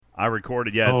I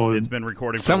recorded. Yeah, Oh, it's been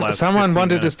recording for the last Someone 15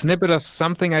 wanted minutes. a snippet of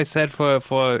something I said for a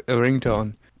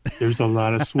ringtone. there's a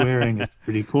lot of swearing. It's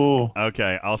pretty cool.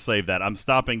 Okay, I'll save that. I'm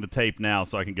stopping the tape now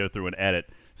so I can go through and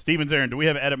edit. Stevens, Aaron, do we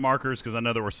have edit markers? Because I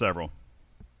know there were several.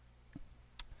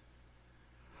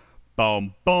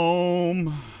 Boom,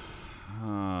 boom.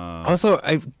 Also,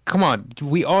 come on.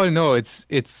 We all know it's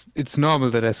normal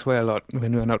that I swear a lot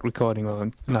when we're not recording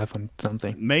or live on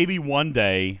something. Maybe one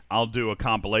day I'll do a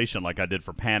compilation like I did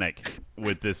for Panic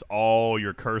with this all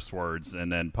your curse words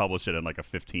and then publish it in like a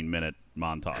 15-minute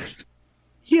montage.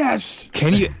 Yes.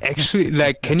 Can you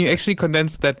actually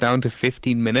condense that down to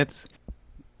 15 minutes?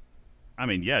 I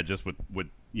mean, yeah, just with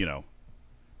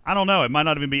I don't know. It might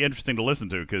not even be interesting to listen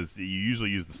to because you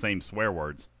usually use the same swear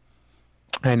words.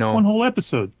 I know. One whole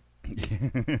episode.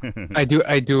 I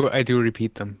do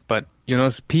repeat them, but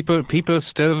people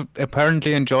still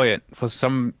apparently enjoy it for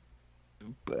some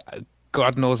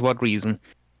God knows what reason.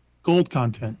 Gold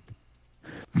content.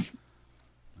 I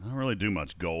don't really do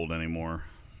much gold anymore.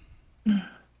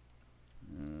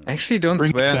 Actually, don't Bring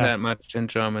it swear back. that much in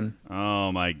German.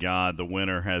 Oh my God, the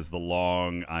winner has the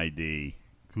long ID.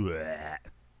 Blech.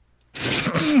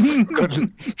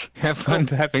 Good. Have fun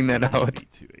having that out.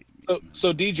 82.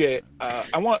 So DJ,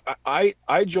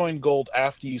 I joined Gold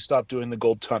after you stopped doing the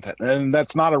Gold content, and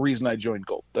that's not a reason I joined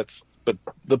Gold. But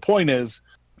the point is,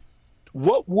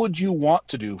 what would you want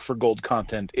to do for Gold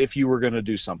content if you were going to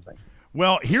do something?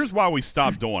 Well, here's why we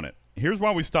stopped doing it.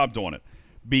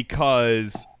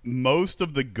 Because most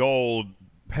of the Gold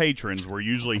patrons were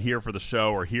usually here for the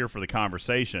show or here for the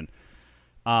conversation,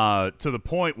 to the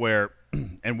point where,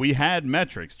 and we had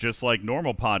metrics, just like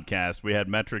normal podcasts, we had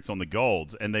metrics on the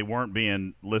Golds, and they weren't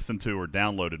being listened to or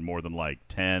downloaded more than like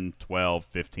 10, 12,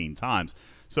 15 times.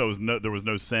 So there was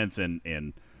no sense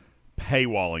in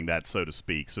paywalling that, so to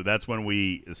speak. So that's when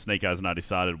Snake Eyes and I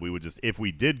decided we would just, if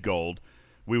we did Gold,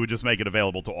 we would just make it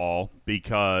available to all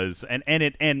because,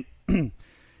 it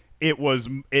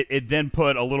then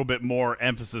put a little bit more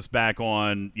emphasis back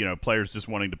on, players just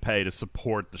wanting to pay to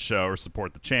support the show or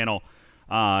support the channel.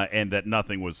 And that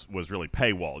nothing was really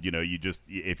paywalled. You just,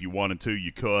 if you wanted to,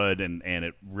 you could, and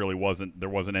it really there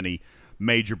wasn't any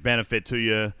major benefit to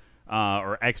you,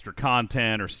 or extra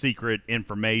content or secret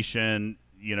information,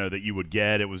 that you would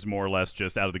get. It was more or less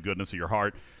just out of the goodness of your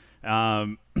heart.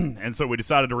 And so we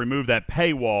decided to remove that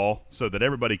paywall so that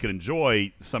everybody could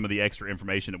enjoy some of the extra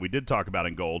information that we did talk about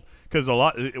in Gold. Because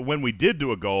when we did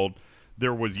do a Gold,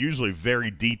 there was usually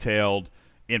very detailed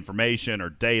information or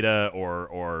data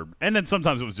and then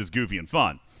sometimes it was just goofy and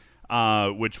fun,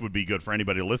 which would be good for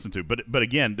anybody to listen to. But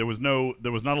again, there was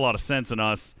not a lot of sense in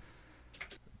us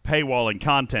paywalling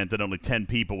content that only 10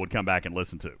 people would come back and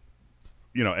listen to.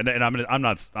 And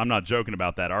I'm not joking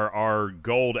about that. Our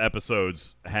Gold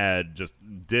episodes had just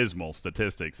dismal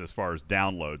statistics as far as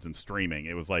downloads and streaming.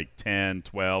 It was like 10,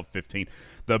 12, 15.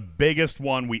 The biggest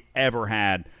one we ever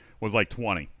had was like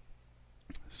 20.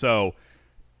 So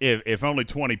if only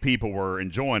 20 people were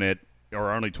enjoying it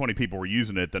or only 20 people were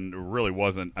using it, then it really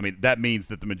wasn't. I mean, that means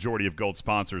that the majority of Gold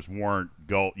sponsors weren't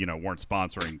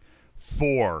sponsoring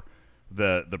for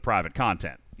the private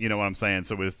content. You know what I'm saying?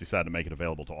 So we just decided to make it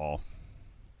available to all.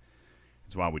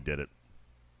 That's why we did it.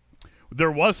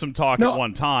 There was some talk at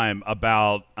one time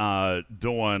about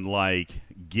doing like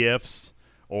gifts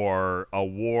or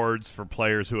awards for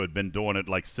players who had been doing it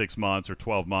like 6 months or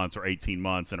 12 months or 18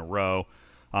 months in a row.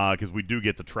 Because we do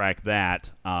get to track that,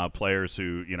 players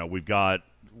who, we've got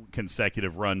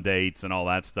consecutive run dates and all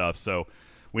that stuff. So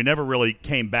we never really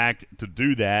came back to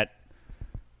do that.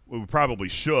 We probably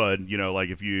should, like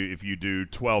if you do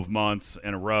 12 months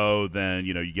in a row, then,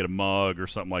 you get a mug or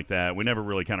something like that. We never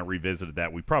really kind of revisited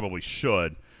that. We probably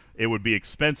should. It would be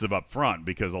expensive up front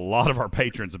because a lot of our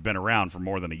patrons have been around for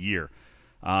more than a year.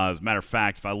 As a matter of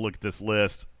fact, if I look at this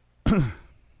list,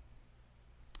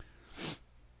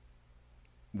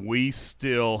 we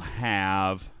still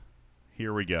have,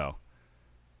 here we go.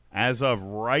 As of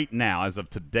right now, as of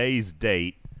today's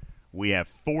date, we have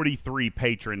 43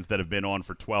 patrons that have been on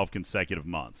for 12 consecutive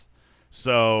months.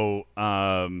 So,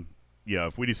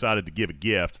 if we decided to give a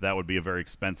gift, that would be a very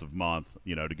expensive month,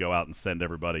 to go out and send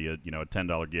everybody a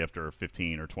 $10 gift or a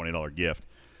 $15 or $20 gift.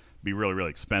 It'd be really, really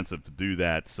expensive to do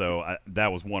that. So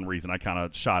that was one reason I kind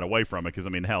of shied away from it because,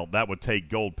 hell, that would take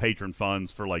Gold patron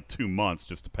funds for like 2 months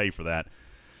just to pay for that.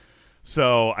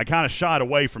 So I kind of shied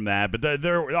away from that, but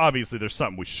there obviously there's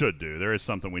something we should do. There is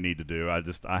something we need to do.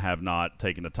 I have not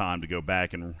taken the time to go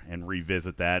back and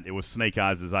revisit that. It was Snake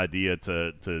Eyes' idea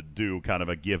to do kind of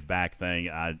a give back thing,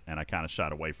 and I kind of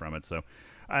shied away from it. So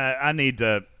I need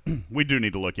to. We do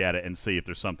need to look at it and see if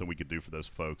there's something we could do for those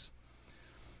folks.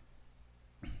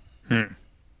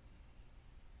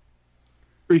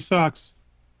 Free socks.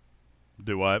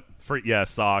 Do what? Free? Yeah,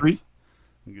 socks. Free?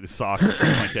 You get socks or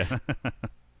something like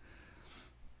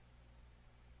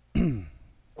that.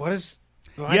 What is?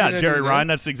 Why Yeah, did I Jerry do that? Ryan,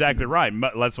 that's exactly right.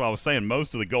 That's what I was saying.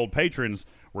 Most of the gold patrons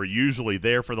were usually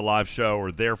there for the live show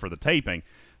or there for the taping.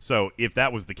 So if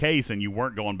that was the case and you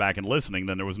weren't going back and listening,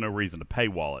 then there was no reason to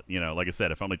paywall it. You know, like I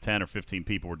said, if only 10 or 15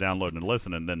 people were downloading and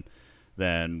listening,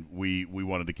 then we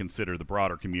wanted to consider the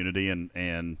broader community.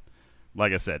 And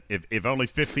like I said, if only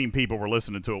 15 people were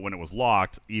listening to it when it was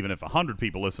locked, even if 100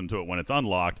 people listened to it when it's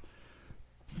unlocked,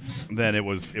 then it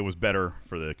was better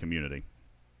for the community.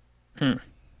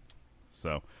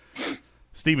 So,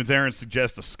 Stevens Aaron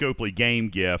suggests a Scopely game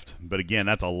gift, but again,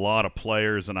 that's a lot of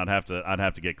players, and I'd have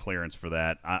to get clearance for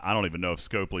that. I don't even know if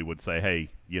Scopely would say,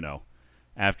 hey, you know,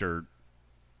 after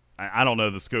I don't know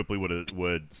that Scopely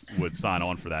would sign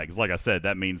on for that, because like I said,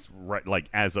 that means right, like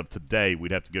as of today,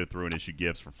 we'd have to go through and issue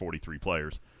gifts for 43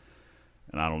 players,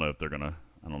 and I don't know if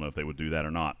they would do that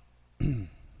or not.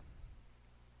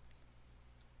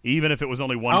 Even if it was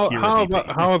only one Kira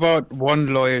BP. How about one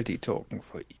loyalty token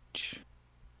for each?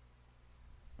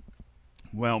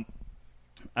 Well,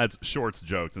 that's Shorts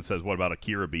jokes and says, "What about a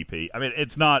Kira BP?" I mean,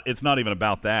 it's not even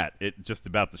about that. It's just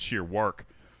about the sheer work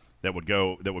that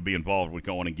would be involved with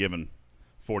going and giving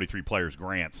 43 players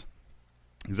grants,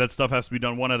 because that stuff has to be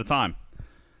done one at a time.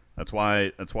 That's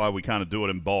why we kind of do it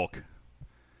in bulk,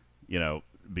 you know,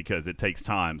 because it takes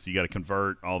time. So you got to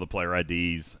convert all the player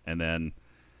IDs and then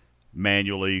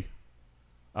manually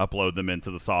upload them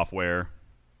into the software,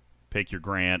 pick your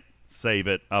grant, save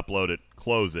it, upload it,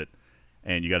 close it,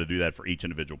 and you got to do that for each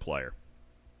individual player.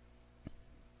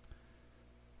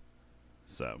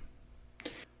 So,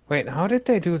 wait, how did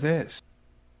they do this?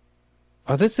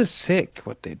 Oh, this is sick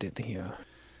what they did here.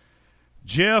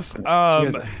 Jeff,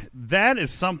 that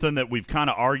is something that we've kind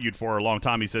of argued for a long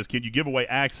time. He says, can you give away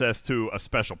access to a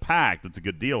special pack that's a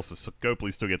good deal so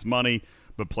Scopely still gets money,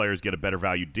 but players get a better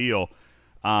value deal?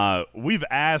 We've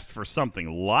asked for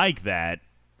something like that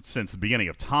since the beginning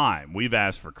of time. We've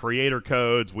asked for creator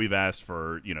codes. We've asked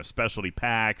for, you know, specialty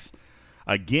packs.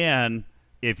 Again,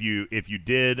 if you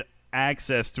did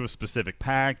access to a specific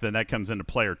pack, then that comes into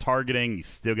player targeting. You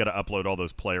still got to upload all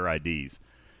those player IDs.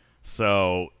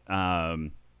 So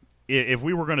if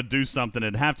we were going to do something,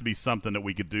 it'd have to be something that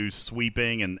we could do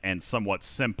sweeping and somewhat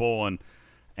simple,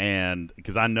 and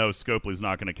because I know Scopely's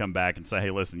not going to come back and say,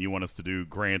 hey, listen, you want us to do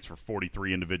grants for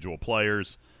 43 individual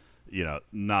players? You know,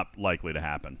 not likely to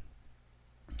happen.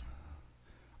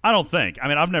 I don't think. I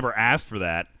mean, I've never asked for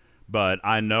that, but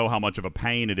I know how much of a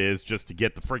pain it is just to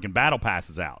get the freaking battle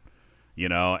passes out. You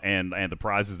know, and the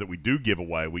prizes that we do give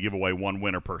away, we give away one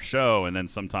winner per show, and then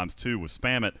sometimes two with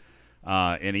Spam It,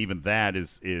 and even that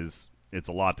is it's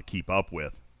a lot to keep up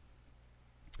with.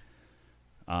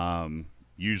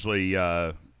 Usually,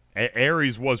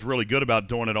 Aries was really good about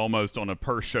doing it almost on a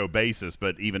per show basis,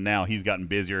 but even now he's gotten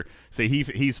busier. See,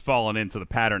 he's fallen into the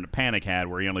pattern that Panic had,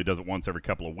 where he only does it once every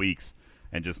couple of weeks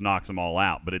and just knocks them all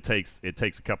out. But it takes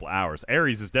a couple of hours.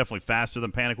 Aries is definitely faster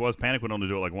than Panic was. Panic would only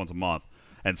do it like once a month.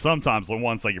 And sometimes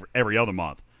once like every other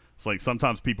month. It's like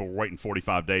sometimes people were waiting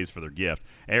 45 days for their gift.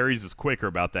 Aries is quicker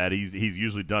about that. He's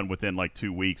usually done within like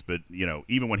 2 weeks. But, you know,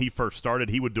 even when he first started,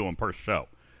 he would do them per show.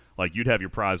 Like, you'd have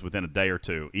your prize within a day or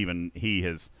two. Even he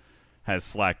has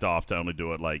slacked off to only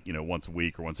do it like, you know, once a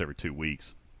week or once every 2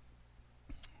 weeks.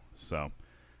 So,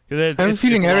 I'm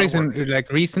feeling Aries and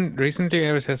like recently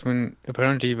Aries has been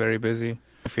apparently very busy.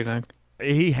 I feel like.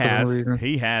 He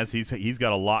has. He's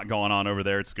got a lot going on over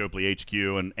there at Scopely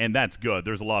HQ, and that's good.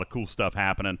 There's a lot of cool stuff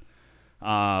happening.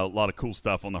 A lot of cool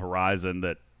stuff on the horizon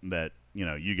that you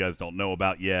know you guys don't know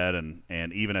about yet, and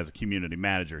even as a community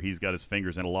manager, he's got his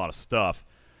fingers in a lot of stuff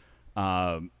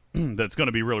that's going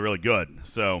to be really, really good.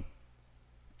 So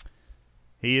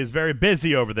he is very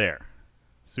busy over there.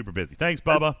 Super busy. Thanks,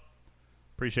 Bubba.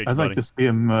 Appreciate you, I'd buddy. like to see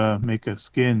him make a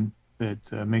skin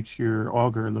that makes your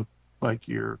auger look like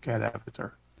your cat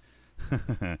avatar.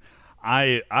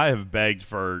 I have begged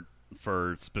for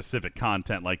specific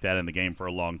content like that in the game for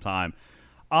a long time.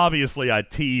 Obviously, I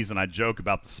tease and I joke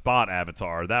about the Spot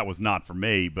avatar. That was not for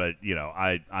me, but you know,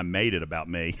 I made it about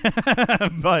me.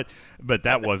 but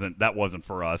that wasn't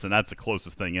for us, and that's the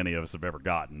closest thing any of us have ever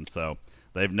gotten. So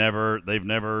they've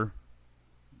never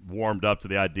warmed up to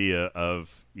the idea of,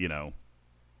 you know,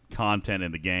 content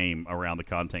in the game around the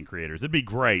content creators. It'd be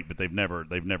great, but they've never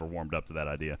warmed up to that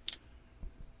idea.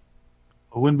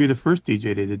 It wouldn't be the first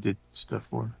DJ they did stuff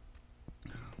for.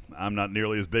 I'm not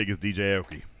nearly as big as DJ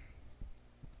Aoki.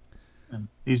 And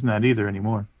he's not either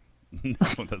anymore.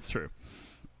 No, that's true.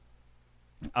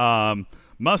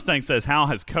 Mustang says, how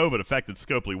has COVID affected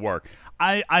Scopely work?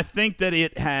 I think that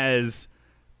it has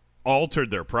altered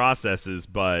their processes,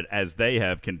 but as they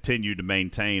have continued to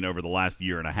maintain over the last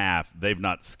year and a half, they've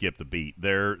not skipped a beat.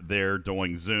 They're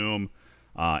doing Zoom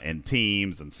and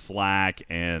Teams and Slack,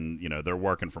 and they're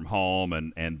working from home,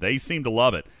 and they seem to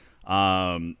love it.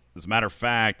 As a matter of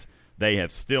fact, they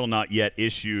have still not yet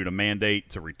issued a mandate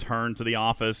to return to the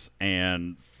office,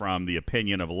 and from the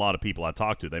opinion of a lot of people I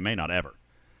talk to, they may not ever.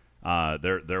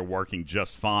 They're working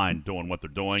just fine doing what they're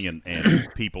doing, and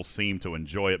people seem to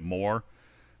enjoy it more.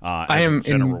 I am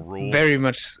very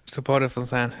much supportive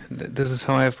of that. This is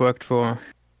how I've worked for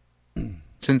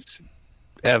since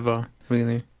ever,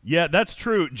 really. Yeah, that's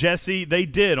true, Jesse. They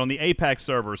did on the Apex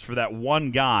servers for that one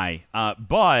guy,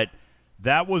 but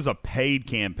that was a paid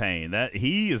campaign. That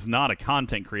he is not a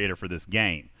content creator for this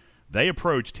game. They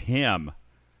approached him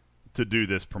to do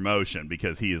this promotion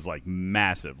because he is like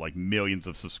massive, like millions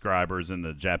of subscribers in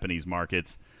the Japanese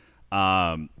markets.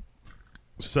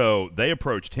 So they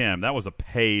approached him. That was a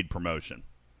paid promotion.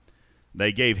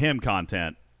 They gave him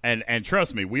content, and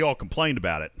trust me, we all complained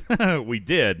about it. We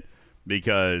did,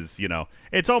 because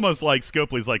it's almost like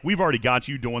Scopely's like, we've already got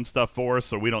you doing stuff for us,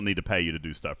 so we don't need to pay you to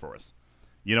do stuff for us.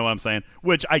 You know what I'm saying?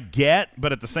 Which I get,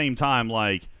 but at the same time,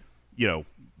 like,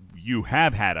 you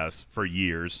have had us for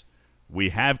years. We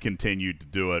have continued to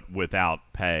do it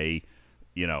without pay,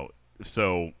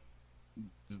 so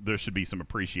there should be some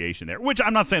appreciation there, which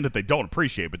I'm not saying that they don't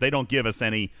appreciate, but they don't give us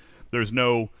any. There's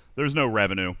no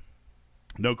revenue,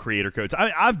 no creator codes.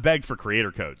 I've begged for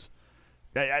creator codes.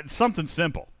 It's something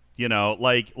simple,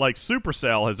 like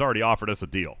Supercell has already offered us a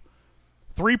deal,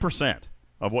 3%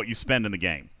 of what you spend in the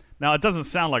game. Now, it doesn't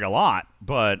sound like a lot,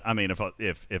 but I mean,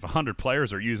 if 100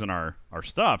 players are using our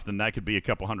stuff, then that could be a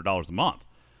couple $100 a month.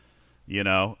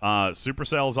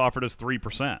 Supercell has offered us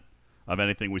 3% of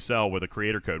anything we sell with a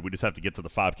creator code. We just have to get to the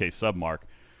 5K sub mark.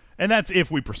 And that's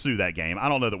if we pursue that game. I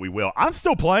don't know that we will. I'm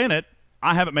still playing it.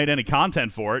 I haven't made any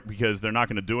content for it because they're not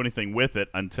going to do anything with it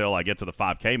until I get to the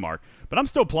 5K mark. But I'm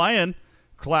still playing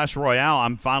Clash Royale.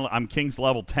 I'm King's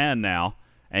level 10 now.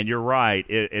 And you're right,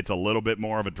 it's a little bit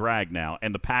more of a drag now.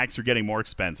 And the packs are getting more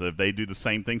expensive. They do the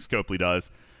same thing Scopely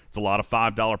does. It's a lot of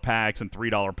 $5 packs and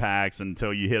 $3 packs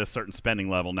until you hit a certain spending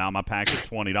level. Now my pack is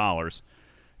 $20.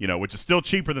 Which is still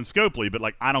cheaper than Scopely, but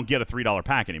I don't get a $3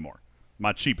 pack anymore.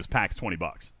 My cheapest pack's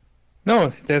 $20.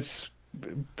 No, that's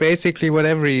basically what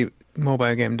every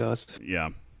mobile game does. Yeah.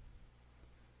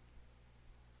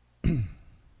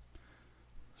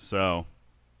 So,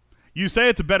 you say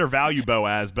it's a better value,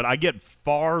 Boaz, but I get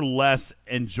far less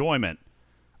enjoyment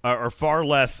or far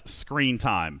less screen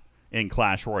time in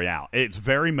Clash Royale. It's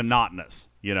very monotonous.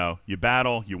 You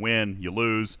battle, you win, you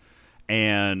lose,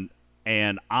 and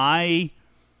I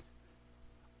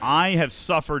have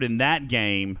suffered in that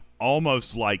game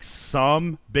almost like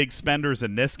some big spenders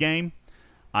in this game.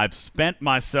 I've spent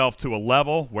myself to a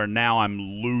level where now I'm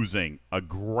losing a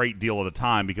great deal of the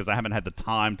time because I haven't had the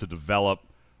time to develop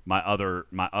my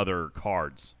other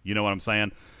cards. You know what I'm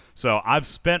saying? So I've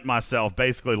spent myself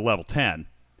basically to level 10.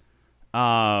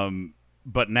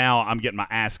 But now I'm getting my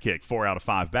ass kicked 4 out of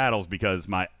 5 battles because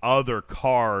my other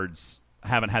cards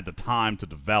haven't had the time to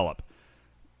develop.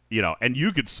 And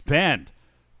you could spend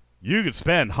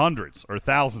hundreds or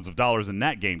thousands of dollars in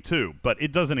that game too, but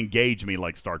it doesn't engage me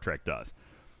like Star Trek does.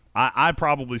 I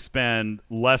probably spend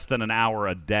less than an hour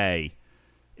a day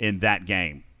in that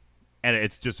game, and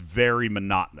it's just very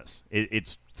monotonous.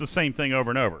 It's the same thing over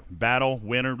and over. Battle,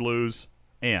 win or lose,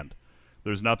 end.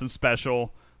 There's nothing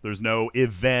special. There's no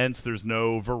events. There's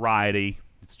no variety.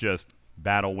 It's just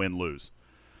battle, win, lose.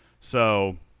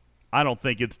 So I don't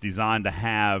think it's designed to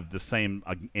have the same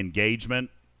engagement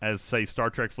as, say, Star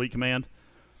Trek Fleet Command.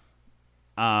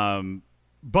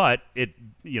 But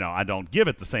I don't give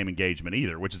it the same engagement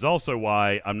either, which is also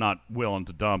why I'm not willing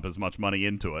to dump as much money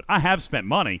into it. I have spent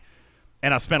money,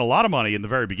 and I spent a lot of money in the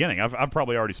very beginning. I've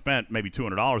probably already spent maybe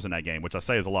 $200 in that game, which I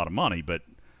say is a lot of money, but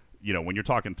when you're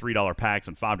talking $3 packs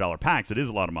and $5 packs, it is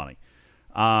a lot of money.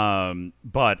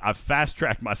 But I've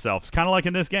fast-tracked myself. It's kind of like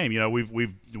in this game.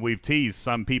 We've teased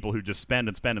some people who just spend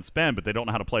and spend and spend, but they don't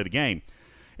know how to play the game.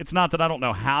 It's not that I don't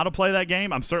know how to play that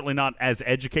game. I'm certainly not as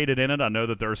educated in it. I know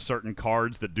that there are certain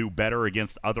cards that do better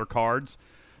against other cards,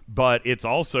 but it's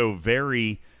also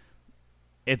very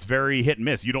hit and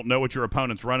miss. You don't know what your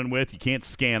opponent's running with. You can't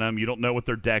scan them. You don't know what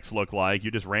their decks look like.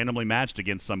 You're just randomly matched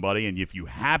against somebody, and if you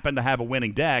happen to have a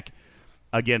winning deck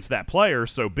against that player,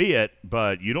 so be it,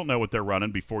 but you don't know what they're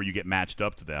running before you get matched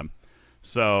up to them.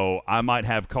 So I might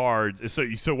have cards.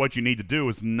 So what you need to do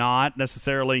is not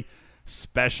necessarily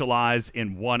specialize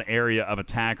in one area of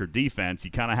attack or defense. You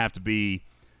kind of have to be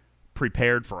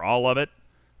prepared for all of it.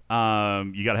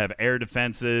 You got to have air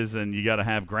defenses, and you got to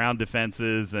have ground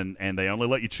defenses, and they only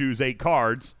let you choose 8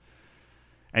 cards.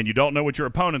 And you don't know what your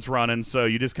opponent's running, so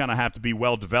you just kind of have to be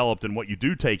well developed in what you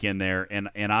do take in there. And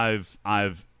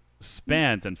I've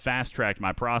spent and fast tracked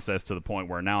my process to the point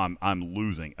where now I'm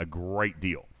losing a great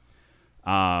deal.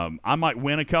 I might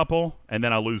win a couple, and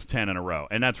then I lose 10 in a row,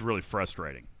 and that's really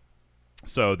frustrating.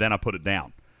 So then I put it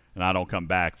down, and I don't come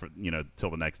back for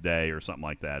till the next day or something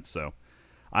like that. So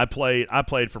I played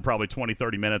for probably 20,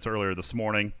 30 minutes earlier this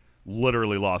morning.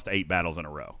 Literally lost 8 battles in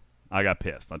a row. I got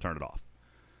pissed. I turned it off.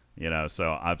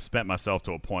 So I've spent myself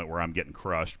to a point where I'm getting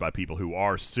crushed by people who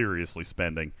are seriously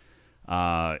spending,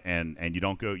 and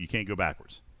you can't go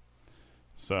backwards.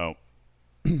 So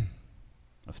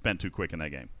I spent too quick in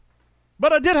that game,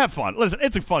 but I did have fun. Listen,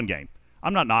 it's a fun game.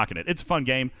 I'm not knocking it. It's a fun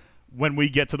game. When we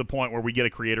get to the point where we get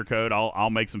a creator code, I'll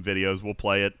make some videos. We'll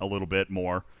play it a little bit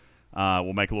more.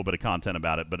 We'll make a little bit of content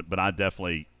about it. But I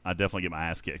definitely get my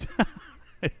ass kicked.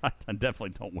 I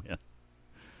definitely don't win.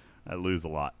 I lose a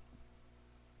lot.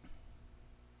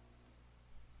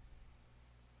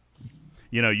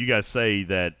 You guys say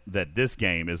that this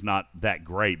game is not that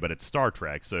great, but it's Star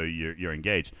Trek, so you're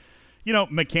engaged.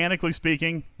 Mechanically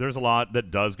speaking, there's a lot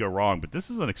that does go wrong, but this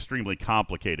is an extremely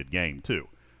complicated game, too.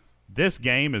 This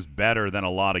game is better than a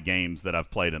lot of games that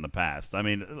I've played in the past. I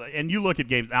mean, and you look at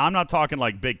games, I'm not talking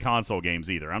like big console games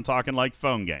either. I'm talking like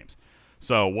phone games.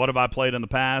 So what have I played in the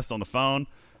past on the phone?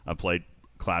 I've played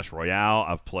Clash Royale.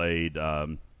 I've played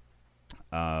the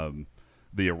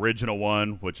original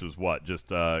one, which was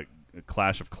just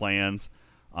Clash of Clans.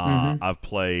 I've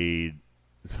played,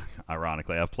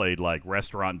 ironically, like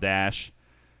Restaurant Dash,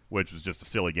 which was just a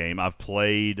silly game. I've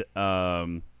played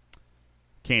Candy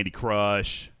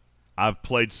Crush. I've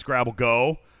played Scrabble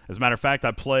Go. As a matter of fact,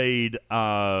 I played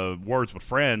Words with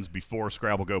Friends before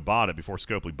Scrabble Go bought it, before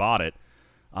Scopely bought it.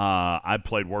 I'd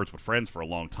played Words with Friends for a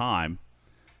long time.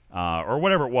 Or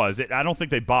whatever it was. I don't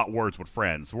think they bought Words with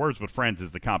Friends. Words with Friends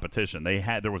is the competition.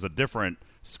 There was a different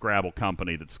Scrabble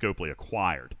company that Scopely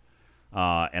acquired.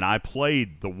 And I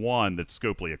played the one that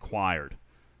Scopely acquired.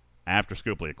 After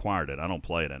Scopely acquired it, I don't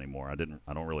play it anymore. I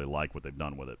don't really like what they've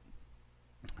done with it.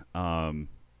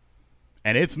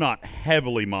 And it's not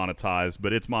heavily monetized,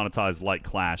 but it's monetized like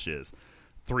Clash is.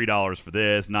 $3 for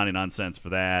this, 99 cents for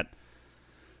that.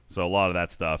 So a lot of that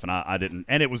stuff, and I didn't.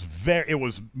 And it was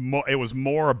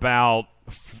more about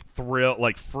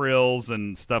frills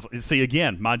and stuff. See,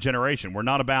 again, my generation, we're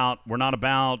not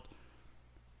about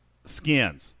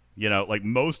skins. Like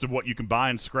most of what you can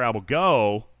buy in Scrabble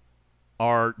Go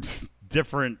are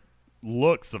different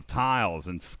looks of tiles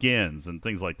and skins and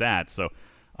things like that. So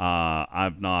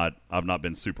I've not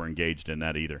been super engaged in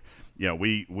that either.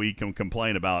 We can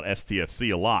complain about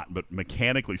STFC a lot, but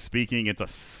mechanically speaking, it's a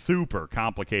super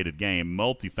complicated game,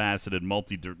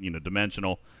 multifaceted,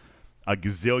 dimensional, a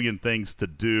gazillion things to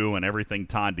do and everything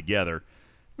tied together.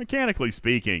 Mechanically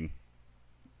speaking,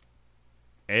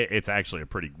 it's actually a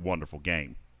pretty wonderful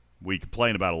game. We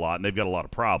complain about it a lot, and they've got a lot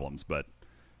of problems, but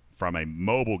from a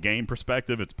mobile game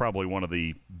perspective, it's probably one of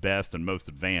the best and most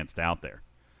advanced out there.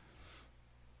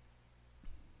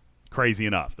 Crazy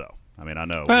enough, though. I mean, I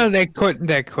know. Well, they could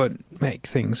make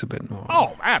things a bit more.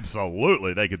 Oh,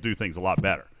 absolutely. They could do things a lot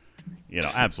better.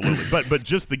 Absolutely. But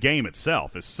just the game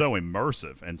itself is so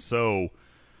immersive and so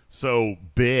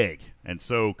big and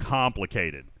so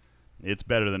complicated. It's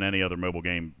better than any other mobile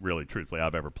game, really, truthfully,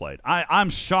 I've ever played. I'm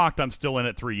shocked I'm still in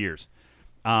it 3 years.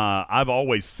 I've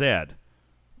always said,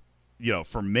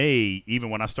 for me, even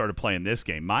when I started playing this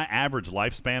game, my average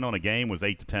lifespan on a game was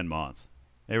 8 to 10 months.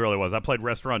 It really was. I played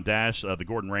Restaurant Dash, the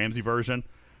Gordon Ramsay version.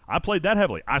 I played that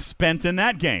heavily. I spent in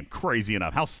that game. Crazy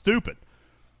enough. How stupid.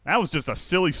 That was just a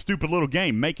silly, stupid little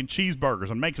game, making cheeseburgers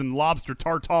and making lobster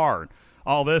tartare and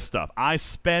all this stuff. I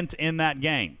spent in that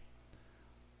game.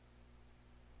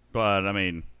 But, I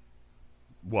mean,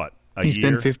 what, a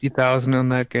year? You spent $50,000 on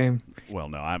that game? Well,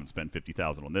 no, I haven't spent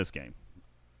 $50,000 on this game.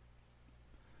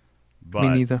 But, me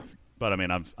neither. But, I mean,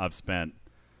 I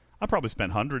probably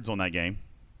spent hundreds on that game.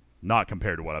 Not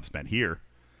compared to what I've spent here.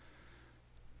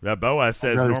 Boaz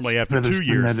says normally after 2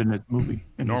 years.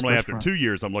 Normally after 2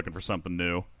 years, I'm looking for something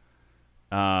new.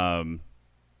 And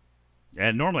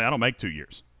normally I don't make 2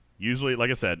 years. Usually, like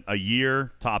I said, a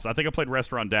year tops. I think I played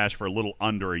Restaurant Dash for a little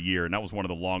under a year, and that was one of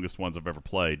the longest ones I've ever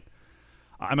played.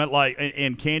 I'm at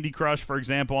in Candy Crush, for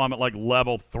example, I'm at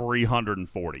level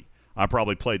 340. I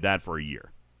probably played that for a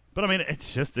year. But I mean,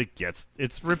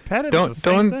 it's repetitive.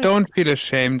 Don't feel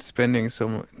ashamed spending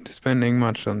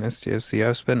much on STFC.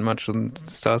 I've spent much on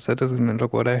Star Citizen, and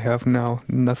look what I have now.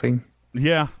 Nothing.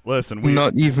 Yeah, listen,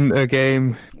 not even a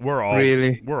game. We're all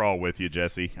really. We're all with you,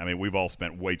 Jesse. I mean, we've all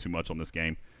spent way too much on this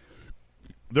game.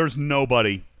 there's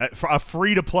nobody a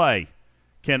free to play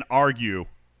can argue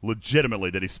legitimately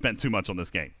that he spent too much on this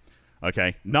game.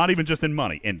 Okay, not even just in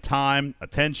money, in time,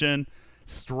 attention,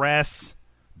 stress,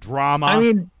 drama. I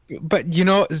mean, but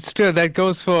still that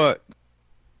goes for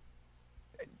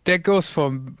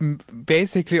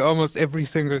basically almost every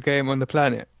single game on the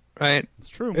planet, right? It's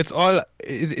true. It's all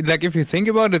like, if you think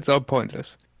about it, it's all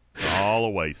pointless. It's all a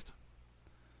waste.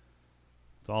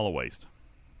 It's all a waste.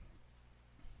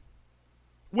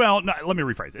 Well, no, let me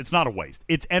rephrase. It's not a waste.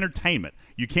 It's entertainment.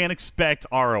 You can't expect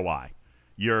ROI.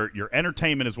 Your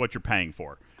entertainment is what you're paying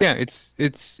for. Yeah, it's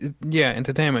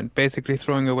entertainment. Basically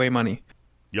throwing away money.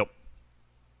 Yep.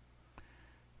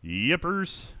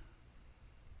 Yippers.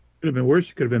 Could have been worse.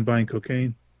 You could have been buying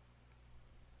cocaine.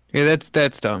 Yeah,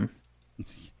 that's dumb.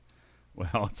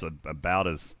 Well, it's about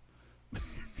as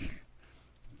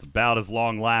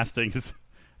long lasting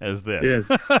as this.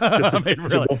 Yes. I mean,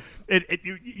 really,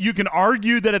 you can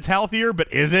argue that it's healthier,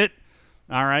 but is it?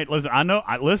 All right,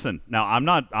 listen. Now, I'm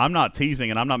not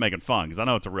teasing and I'm not making fun because I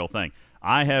know it's a real thing.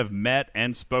 I have met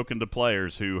and spoken to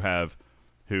players who have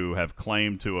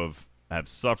claimed to have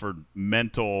suffered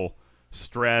mental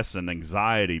stress and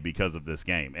anxiety because of this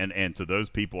game. And to those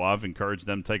people, I've encouraged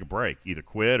them to take a break, either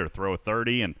quit or throw a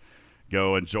 30 and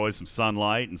go enjoy some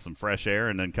sunlight and some fresh air,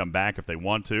 and then come back if they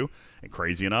want to. And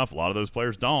crazy enough, a lot of those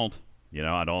players don't.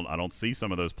 I don't see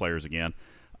some of those players again,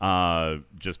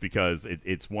 just because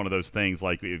it's one of those things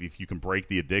like if you can break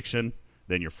the addiction,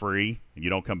 then you're free and you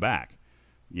don't come back.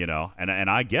 And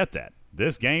I get that.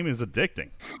 This game is addicting.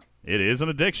 It is an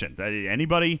addiction.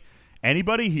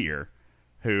 Anybody here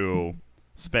who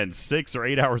spends 6 or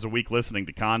 8 hours a week listening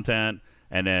to content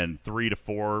and then 3 to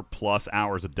 4 plus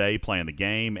hours a day playing the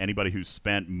game, anybody who's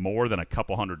spent more than a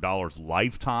couple $100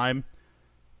 lifetime,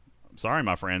 I'm sorry,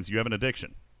 my friends, you have an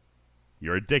addiction.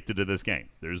 You're addicted to this game.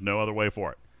 There's no other way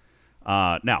for it.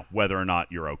 Now, whether or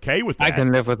not you're okay with that, I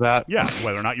can live with that. Yeah,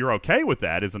 whether or not you're okay with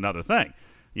that is another thing.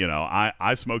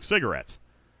 I smoke cigarettes.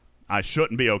 I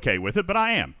shouldn't be okay with it, but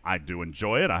I am. I do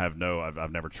enjoy it. I've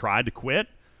never tried to quit.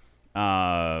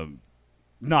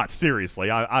 Not seriously.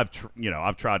 I've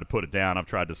tried to put it down. I've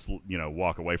tried to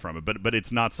walk away from it, but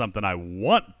it's not something I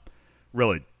want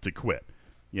really to quit.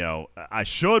 I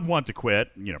should want to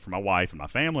quit, for my wife and my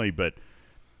family, but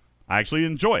I actually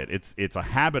enjoy it. It's a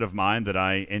habit of mine that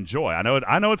I enjoy.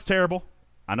 I know it's terrible.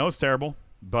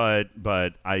 But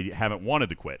I haven't wanted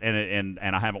to quit, and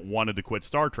I haven't wanted to quit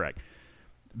Star Trek.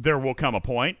 There will come a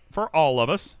point for all of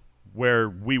us where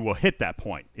we will hit that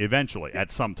point eventually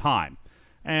at some time.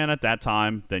 And at that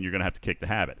time, then you're going to have to kick the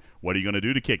habit. What are you going to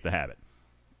do to kick the habit?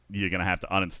 You're going to have to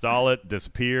uninstall it,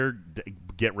 disappear,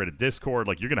 get rid of Discord.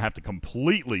 Like, you're going to have to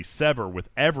completely sever with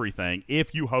everything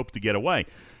if you hope to get away.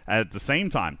 At the same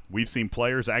time, we've seen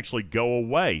players actually go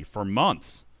away for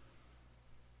months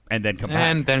and then come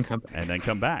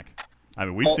back. I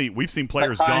mean, we've seen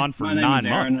players gone for 9 months.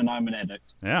 My name is Aaron, and I'm an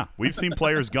addict. Yeah, we've seen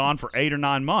players gone for 8 or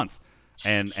 9 months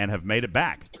and have made it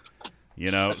back.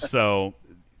 So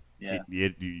yeah.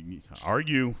 You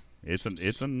argue it's an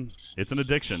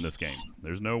addiction. This game,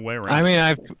 there's no way around. I mean,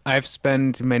 I've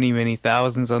spent many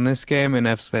thousands on this game, and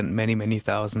I've spent many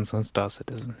thousands on Star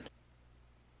Citizen.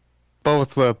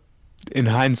 Both were, in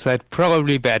hindsight,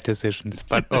 probably bad decisions.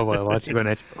 But oh well, what you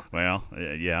gonna do? Well,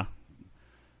 yeah.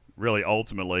 Really,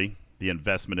 ultimately, the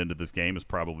investment into this game has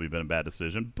probably been a bad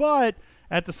decision. But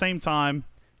at the same time,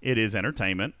 it is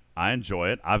entertainment. I enjoy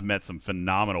it. I've met some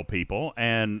phenomenal people,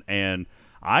 and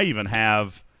I even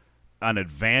have an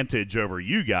advantage over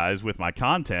you guys with my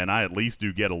content. I at least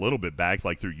do get a little bit back,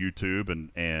 like through YouTube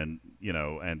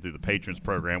and through the Patrons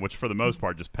program, which for the most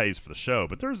part just pays for the show.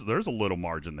 But there's a little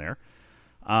margin there.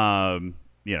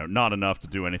 Not enough to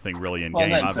do anything really in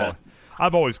game.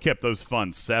 I've always kept those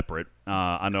funds separate.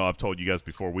 I know I've told you guys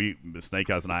before. Snake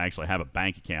Eyes and I actually have a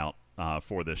bank account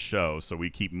for this show, so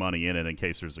we keep money in it in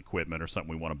case there's equipment or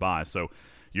something we want to buy. So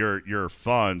your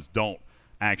funds don't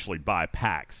actually buy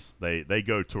packs. They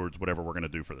go towards whatever we're going to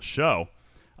do for the show,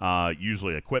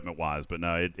 usually equipment wise. But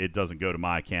no, it doesn't go to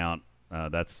my account.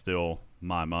 That's still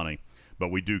my money. But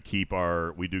we do keep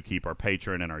our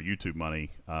Patreon and our YouTube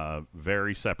money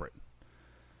very separate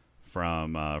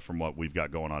from what we've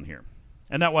got going on here.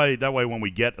 And that way when we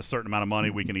get a certain amount of money,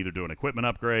 we can either do an equipment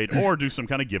upgrade or do some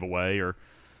kind of giveaway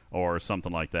or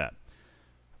something like that.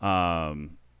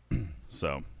 And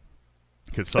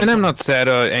I'm not sad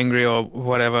or angry or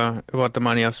whatever about the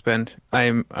money I've spent.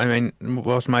 I mean, it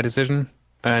was my decision,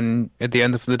 and at the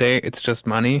end of the day, it's just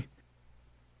money.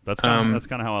 That's kind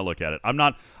of how I look at it. I'm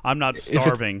not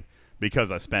starving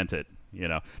because I spent it.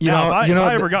 If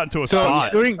I ever got into a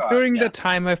spot during the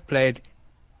time I've played,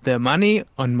 the money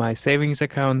on my savings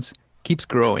accounts keeps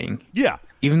growing, Yeah,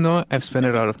 even though I've spent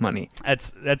a lot of money.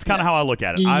 that's kind of how I look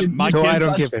at it. My So I kids,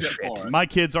 don't give a budget shit. for it. my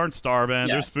kids aren't starving.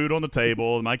 Yeah. There's food on the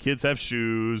table. My kids have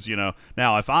shoes.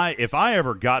 Now if I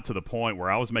ever got to the point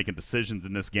where I was making decisions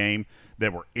in this game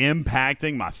that were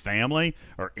impacting my family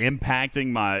or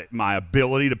impacting my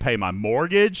ability to pay my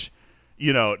mortgage,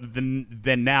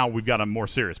 then now we've got a more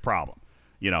serious problem.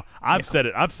 I've said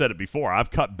it before.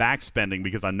 I've cut back spending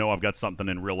because I know I've got something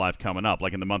in real life coming up.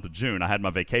 Like in the month of June, I had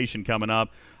my vacation coming up.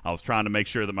 I was trying to make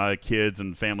sure that my kids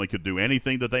and family could do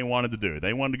anything that they wanted to do.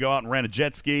 They wanted to go out and rent a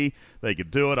jet ski. They could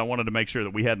do it. I wanted to make sure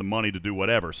that we had the money to do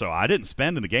whatever. So I didn't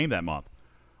spend in the game that month.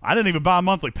 I didn't even buy a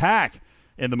monthly pack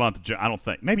in the month of June. I don't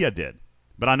think. Maybe I did.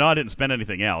 But I know I didn't spend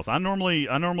anything else. I normally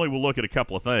will look at a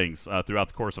couple of things throughout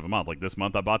the course of a month. Like this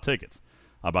month I bought tickets.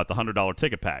 I bought the $100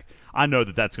 ticket pack. I know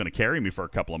that that's going to carry me for a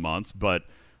couple of months, but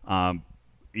so I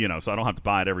don't have to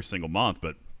buy it every single month.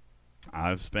 But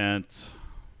I've spent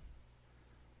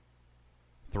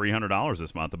 $300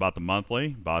 this month. I bought the monthly,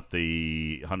 bought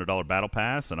the $100 battle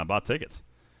pass, and I bought tickets.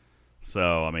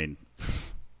 So I mean,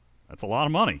 that's a lot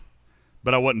of money.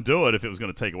 But I wouldn't do it if it was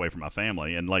going to take away from my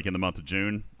family. And like in the month of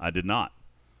June, I did not.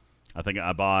 I think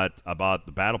I bought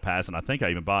the battle pass, and I think I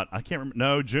even bought. I can't remember.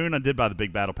 No, June I did buy the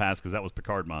big battle pass because that was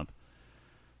Picard month.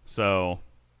 So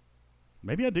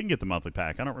maybe I didn't get the monthly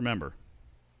pack. I don't remember.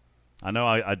 I know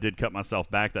I did cut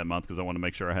myself back that month because I wanted to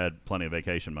make sure I had plenty of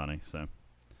vacation money. So,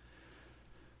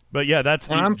 but yeah, that's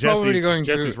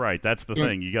Jesse's right. That's the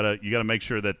thing. You gotta make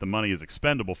sure that the money is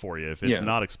expendable for you. If it's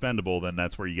not expendable, then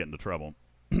that's where you get into trouble.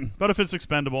 But if it's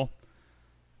expendable,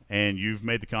 and you've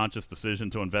made the conscious decision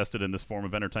to invest it in this form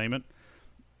of entertainment,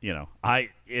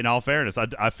 in all fairness,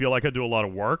 I feel like I do a lot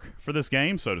of work for this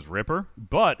game, so does Ripper,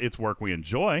 but it's work we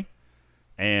enjoy,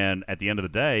 and at the end of the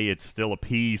day, it's still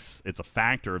it's a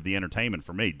factor of the entertainment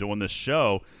for me. Doing this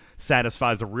show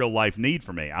satisfies a real-life need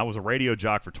for me. I was a radio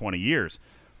jock for 20 years.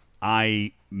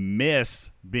 I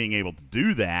miss being able to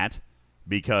do that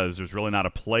because there's really not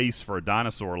a place for a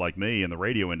dinosaur like me in the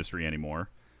radio industry anymore.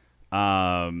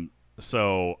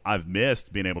 So I've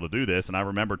missed being able to do this, and I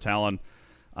remember telling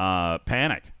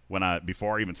Panic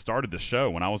before I even started the show,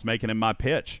 when I was making him my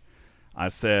pitch, I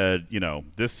said,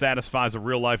 this satisfies a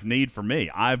real-life need for me.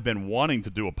 I've been wanting to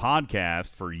do a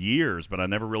podcast for years, but I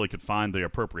never really could find the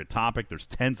appropriate topic. There's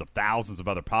tens of thousands of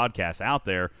other podcasts out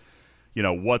there.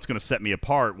 What's going to set me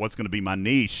apart? What's going to be my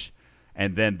niche?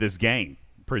 And then this game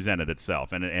presented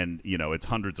itself, and it's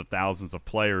hundreds of thousands of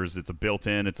players. It's a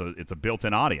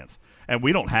built-in audience, and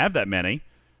we don't have that many.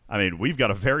 I mean, we've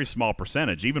got a very small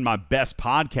percentage. Even my best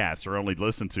podcasts are only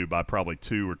listened to by probably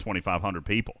 2,000 or 2,500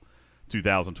 people.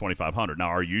 2,000, 2,500. Now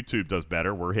our YouTube does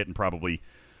better. We're hitting probably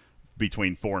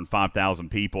between 4,000 and 5,000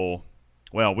 people.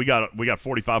 Well, we got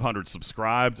 4,500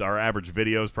 subscribed. Our average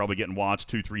video is probably getting watched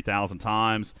 2,000-3,000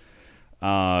 times.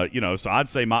 So I'd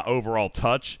say my overall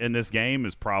touch in this game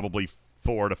is probably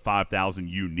 4,000 to 5,000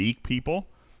 unique people,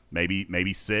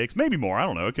 maybe 6, maybe more. I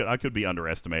don't know. I could be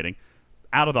underestimating.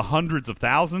 Out of the hundreds of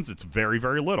thousands, it's very,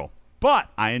 very little. But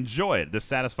I enjoy it. This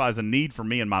satisfies a need for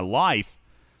me in my life,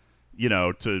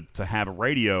 to have a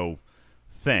radio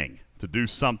thing, to do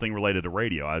something related to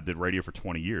radio. I did radio for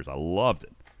 20 years. I loved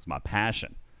it. It's my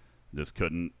passion. Just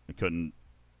couldn't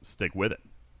stick with it.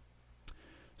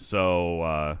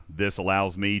 So this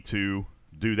allows me to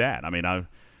do that. I mean,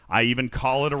 I even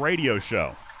call it a radio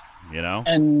show,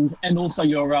 And also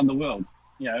you're around the world.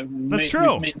 That's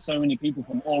true. We've met so many people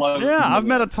from all over. Yeah, I've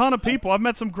met a ton of people. I've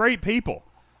met some great people.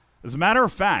 As a matter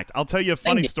of fact, I'll tell you a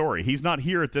funny story. He's not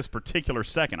here at this particular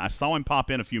second. I saw him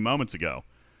pop in a few moments ago,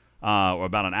 or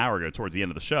about an hour ago, towards the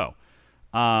end of the show.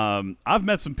 I've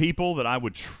met some people that I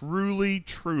would truly,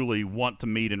 truly want to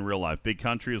meet in real life. Big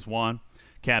Country is one.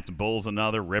 Captain Bull's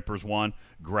another. Ripper's one.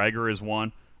 Gregor is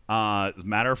one. As a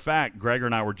matter of fact, Gregor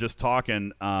and I were just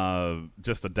talking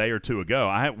just a day or two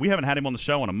ago. We haven't had him on the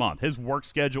show in a month. His work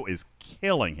schedule is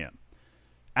killing him.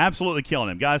 Absolutely killing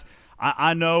him. Guys,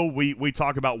 I know we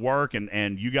talk about work,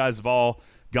 and you guys have all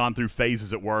gone through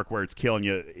phases at work where it's killing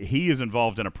you. He is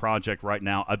involved in a project right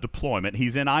now, a deployment.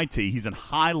 He's in IT. He's in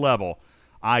high-level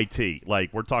IT.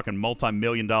 Like, we're talking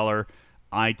multi-million-dollar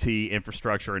IT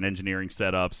infrastructure and engineering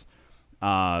setups.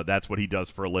 That's what he does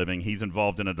for a living. He's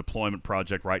involved in a deployment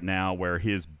project right now where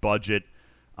his budget,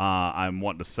 I'm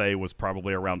wanting to say, was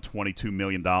probably around $22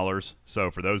 million. So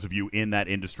for those of you in that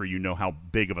industry, you know how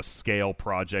big of a scale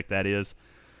project that is.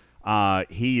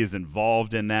 He is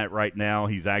involved in that right now.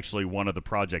 He's actually one of the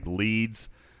project leads,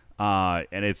 and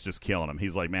it's just killing him.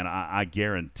 He's like, man, I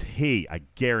guarantee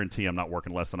I'm not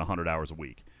working less than 100 hours a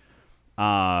week.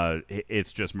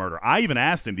 It's just murder. I even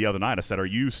asked him the other night. I said, "Are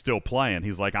you still playing?"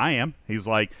 He's like, "I am." He's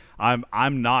like,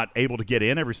 "I'm not able to get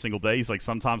in every single day." He's like,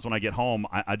 "Sometimes when I get home,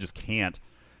 I just can't."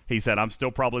 He said, "I'm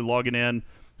still probably logging in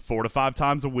 4 to 5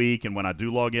 times a week, and when I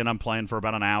do log in, I'm playing for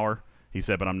about an hour." He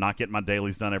said, "But I'm not getting my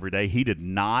dailies done every day." He did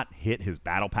not hit his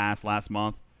battle pass last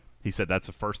month. He said that's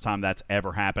the first time that's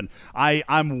ever happened.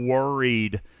 I'm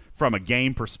worried. From a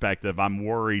game perspective, I'm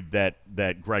worried that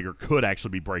Gregor could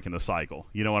actually be breaking the cycle.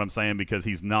 You know what I'm saying? Because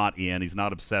he's not in. He's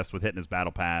not obsessed with hitting his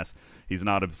battle pass. He's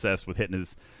not obsessed with hitting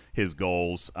his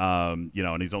goals. And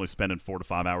he's only spending 4 to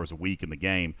 5 hours a week in the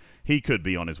game. He could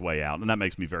be on his way out, and that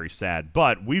makes me very sad.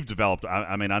 But we've developed.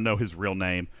 I know his real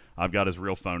name. I've got his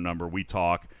real phone number. We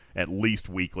talk at least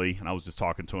weekly, and I was just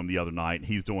talking to him the other night.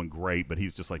 He's doing great, but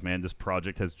he's just like, man, this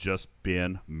project has just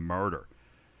been murder.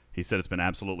 He said it's been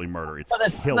absolutely murder. It's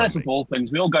killing that's me. with all things.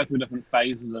 We all go through different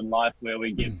phases in life where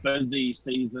we get busy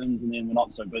seasons and then we're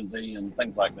not so busy and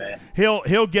things like that.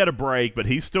 He'll get a break, but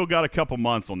he's still got a couple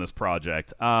months on this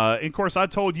project. And of course, I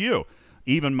told you,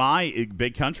 even my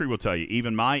Big Country will tell you,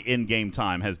 even my in-game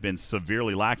time has been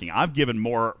severely lacking. I've given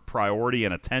more priority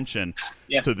and attention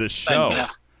to this show.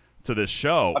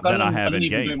 Than I have in game. I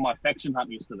didn't even do my faction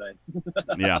hunt yesterday.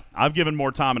 Yeah, I've given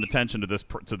more time and attention to this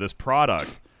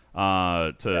product.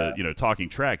 Talking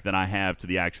Trek than I have to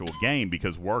the actual game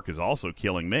because work is also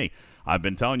killing me. I've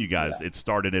been telling you guys, It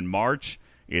started in March.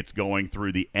 It's going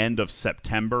through the end of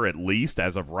September at least.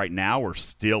 As of right now, we're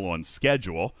still on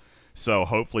schedule. So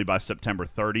hopefully by September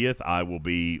 30th, I will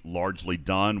be largely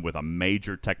done with a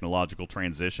major technological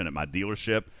transition at my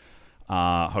dealership.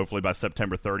 Hopefully by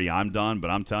September 30, I'm done. But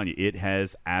I'm telling you, it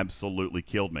has absolutely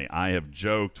killed me. I have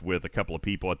joked with a couple of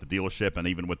people at the dealership and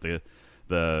even with the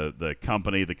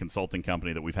company, the consulting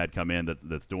company that we've had come in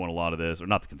that's doing a lot of this, or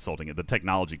not the consulting, the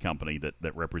technology company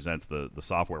that represents the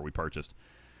software we purchased.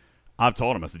 I've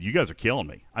told them, I said, you guys are killing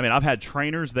me. I mean, I've had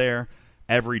trainers there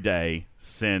every day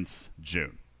since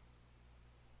June.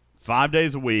 5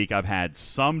 days a week, I've had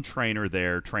some trainer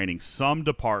there training some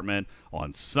department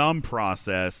on some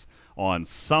process, on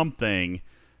something.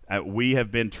 We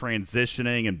have been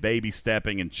transitioning and baby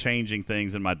stepping and changing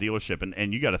things in my dealership.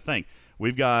 And you got to think,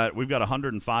 We've got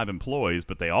 105 employees,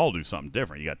 but they all do something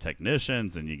different. You got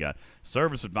technicians, and you got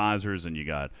service advisors, and you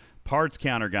got parts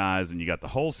counter guys, and you got the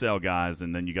wholesale guys,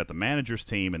 and then you got the manager's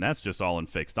team, and that's just all in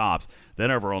fixed ops. Then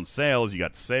over on sales, you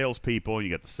got the salespeople, you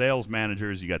got the sales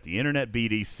managers, you got the internet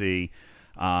BDC,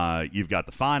 you've got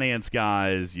the finance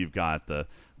guys, you've got the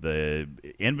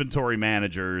inventory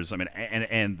managers. I mean,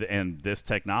 and this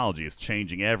technology is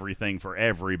changing everything for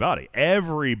everybody.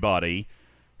 Everybody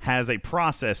has a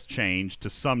process change to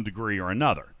some degree or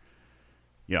another.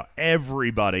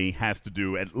 Everybody has to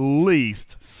do at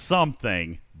least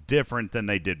something different than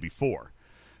they did before.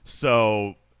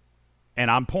 So, and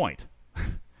I'm Point.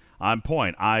 I'm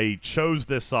Point. I chose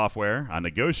this software. I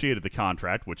negotiated the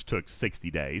contract, which took 60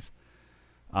 days,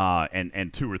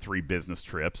 and 2 or 3 business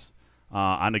trips.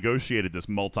 I negotiated this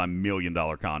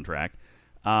multi-million-dollar contract,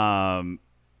 and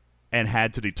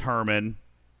had to determine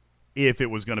if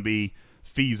it was going to be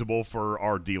feasible for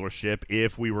our dealership,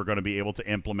 if we were going to be able to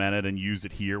implement it and use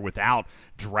it here without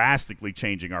drastically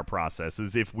changing our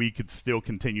processes, if we could still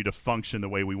continue to function the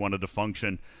way we wanted to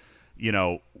function,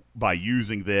 by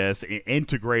using this.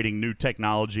 Integrating new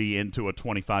technology into a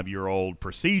 25-year-old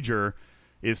procedure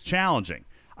is challenging.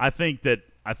 I think that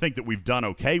we've done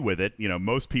okay with it.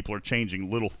 Most people are changing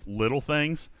little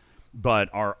things, but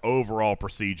our overall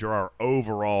procedure, our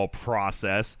overall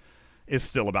process is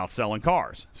still about selling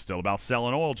cars, still about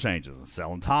selling oil changes and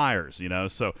selling tires,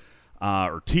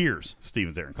 or tiers,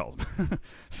 Stevens Aaron calls them.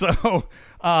 So,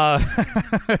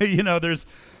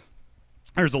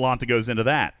 there's a lot that goes into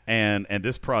that. And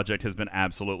this project has been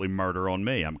absolutely murder on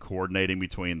me. I'm coordinating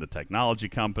between the technology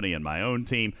company and my own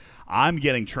team. I'm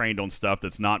getting trained on stuff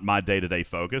that's not my day-to-day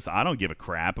focus. I don't give a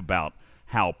crap about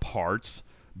how parts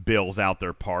bills out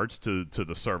their parts to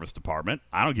the service department.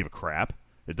 I don't give a crap.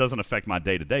 It doesn't affect my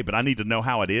day-to-day, but I need to know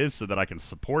how it is so that I can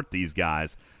support these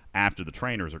guys after the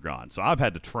trainers are gone. So I've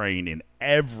had to train in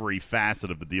every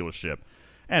facet of the dealership,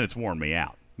 and it's worn me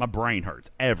out. My brain hurts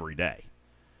every day.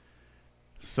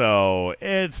 So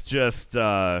it's just,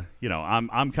 I'm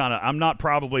not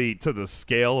probably to the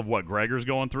scale of what Gregor's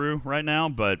going through right now,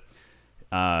 but,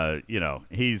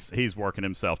 he's working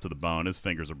himself to the bone. His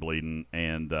fingers are bleeding,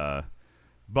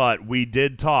 but we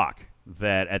did talk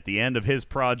that at the end of his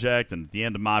project and at the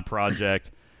end of my project,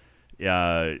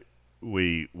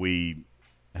 we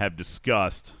have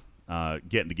discussed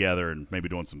getting together and maybe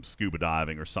doing some scuba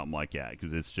diving or something like that,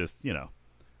 because it's just,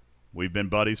 we've been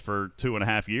buddies for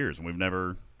 2.5 years, and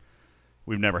we've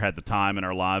we've never had the time in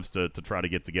our lives to try to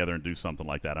get together and do something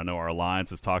like that. I know our alliance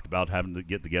has talked about having to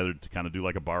get together to kind of do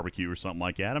like a barbecue or something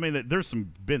like that. I mean, there's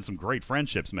been some great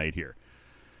friendships made here,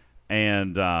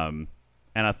 and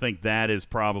I think that is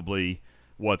probably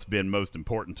what's been most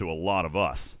important to a lot of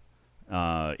us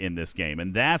in this game,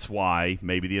 and that's why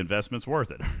maybe the investment's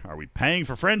worth it. Are we paying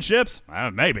for friendships?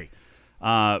 Maybe,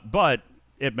 but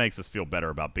it makes us feel better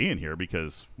about being here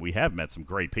because we have met some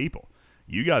great people.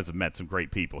 You guys have met some great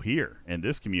people here in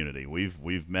this community.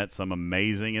 We've met some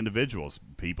amazing individuals,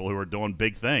 people who are doing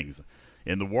big things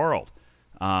in the world.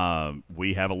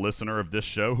 We have a listener of this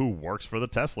show who works for the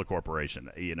Tesla Corporation.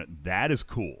 You know, that is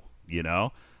cool. You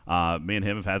know, me and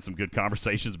him have had some good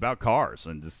conversations about cars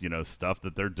and just, you know, stuff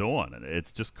that they're doing, and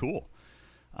it's just cool.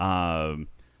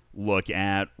 Look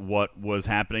at what was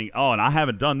happening. Oh, and I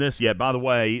haven't done this yet. By the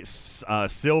way,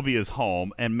 Sylvia's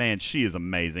home, and man, she is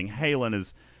amazing. Halen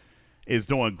is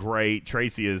doing great.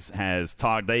 Tracy has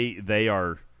talked. They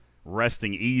are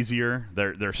resting easier.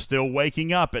 They're still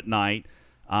waking up at night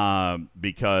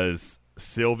because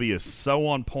Sylvia is so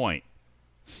on point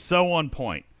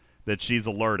that she's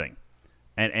alerting,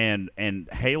 and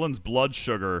Halen's blood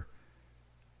sugar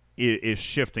is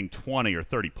shifting 20 or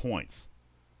 30 points,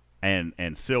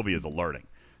 and Sylvia is alerting.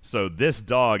 So this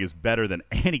dog is better than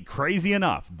any, crazy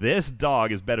enough, this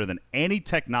dog is better than any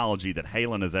technology that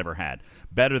Halen has ever had.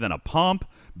 Better than a pump,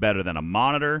 better than a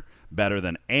monitor, better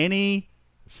than any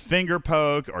finger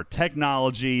poke or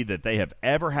technology that they have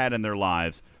ever had in their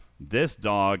lives. This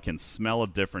dog can smell a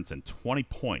difference in 20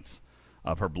 points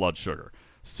of her blood sugar.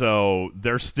 So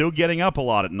they're still getting up a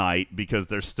lot at night because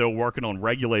they're still working on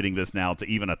regulating this now to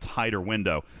even a tighter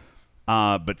window.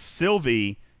 But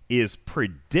Sylvie is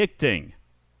predicting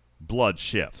blood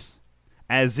shifts,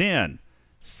 as in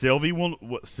Sylvie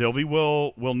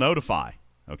will notify.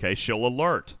 Okay, she'll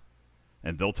alert,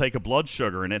 and they'll take a blood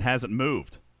sugar, and it hasn't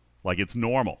moved, like it's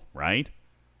normal, right?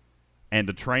 And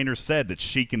the trainer said that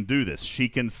she can do this. She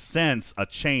can sense a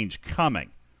change coming.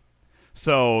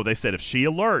 So they said if she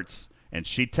alerts and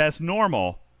she tests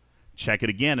normal, check it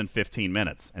again in 15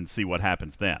 minutes and see what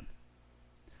happens then.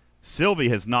 Sylvie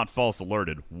has not false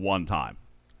alerted one time.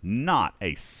 Not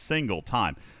a single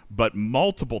time. But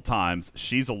multiple times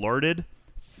she's alerted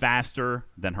faster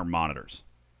than her monitors.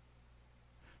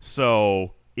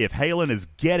 So if Halen is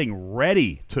getting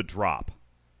ready to drop,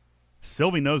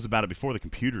 Sylvie knows about it before the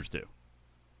computers do.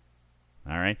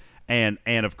 All right? And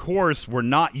of course, we're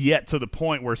not yet to the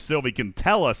point where Sylvie can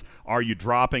tell us, are you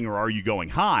dropping or are you going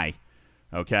high?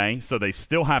 Okay? So they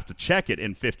still have to check it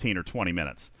in 15 or 20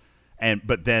 minutes.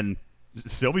 But then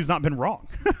Sylvie's not been wrong.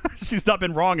 She's not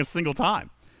been wrong a single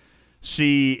time.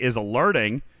 She is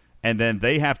alerting, and then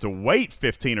they have to wait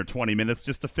 15 or 20 minutes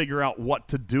just to figure out what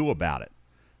to do about it.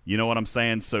 You know what I'm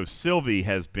saying? So Sylvie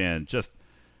has been just,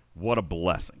 what a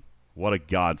blessing. What a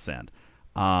godsend.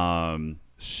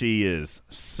 She is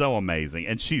so amazing,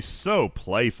 and she's so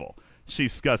playful.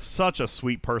 She's got such a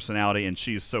sweet personality, and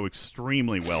she's so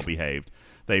extremely well-behaved.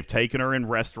 They've taken her in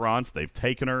restaurants. They've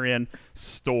taken her in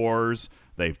stores.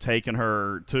 They've taken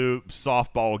her to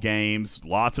softball games,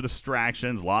 lots of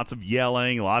distractions, lots of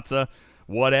yelling, lots of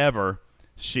whatever.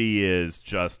 She is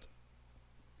just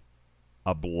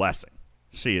a blessing.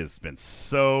 She has been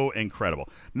so incredible.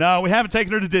 No, we haven't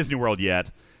taken her to Disney World yet.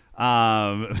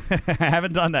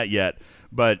 Haven't done that yet,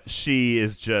 but she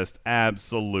is just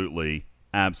absolutely,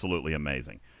 absolutely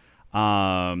amazing.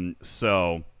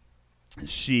 So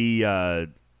she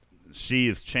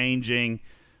is changing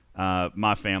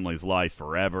my family's life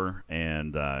forever,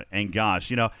 and gosh,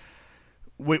 you know,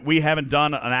 we haven't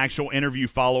done an actual interview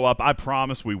follow-up. I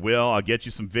promise we will. I'll get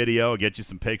you some video. I'll get you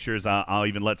some pictures. I'll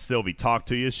even let Sylvie talk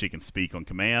to you. She can speak on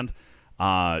command.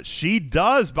 She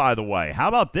does, by the way. How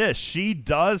about this? She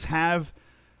does have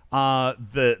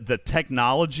the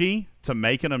technology to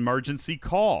make an emergency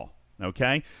call.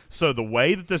 Okay? So the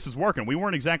way that this is working, we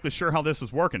weren't exactly sure how this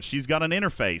is working. She's got an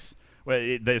interface.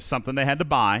 There's something they had to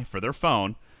buy for their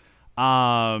phone.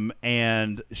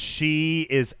 And she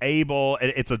is able,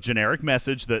 it's a generic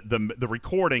message that the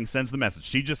recording sends the message.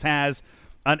 She just has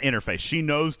an interface. She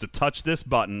knows to touch this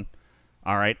button,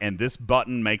 all right, and this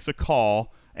button makes a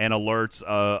call and alerts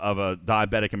of a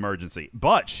diabetic emergency.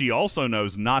 But she also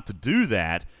knows not to do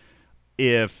that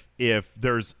if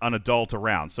there's an adult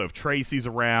around. So if Tracy's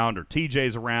around or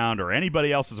TJ's around or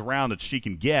anybody else is around that she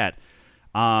can get,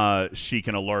 she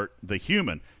can alert the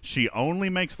human. She only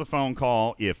makes the phone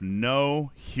call if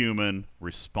no human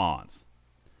responds.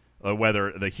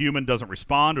 Whether the human doesn't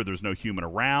respond or there's no human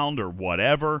around or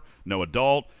whatever, no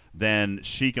adult, then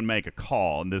she can make a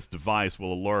call, and this device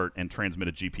will alert and transmit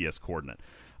a GPS coordinate.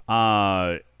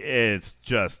 It's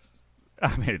just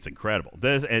I mean, it's incredible.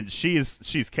 And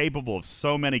she's capable of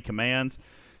so many commands.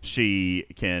 She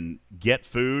can get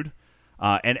food,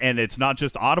 and it's not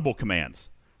just audible commands.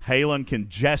 Halen can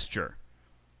gesture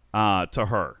to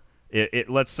her.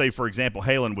 Let's say, for example,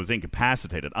 Halen was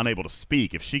incapacitated, unable to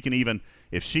speak. If she can even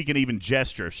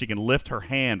gesture, if she can lift her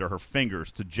hand or her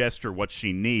fingers to gesture what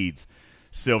she needs,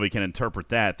 Sylvie can interpret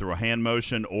that through a hand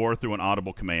motion or through an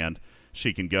audible command.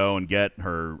 She can go and get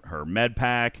her med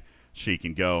pack. She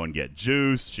can go and get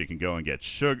juice. She can go and get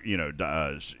sugar,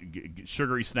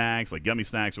 sugary snacks like gummy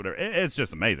snacks, whatever. It's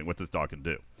just amazing what this dog can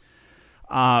do.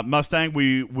 Mustang,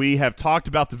 we have talked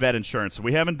about the vet insurance. So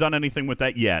we haven't done anything with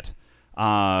that yet.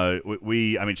 I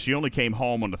mean, she only came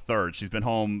home on the 3rd. She's been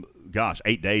home,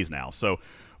 8 days now. So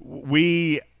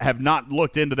we have not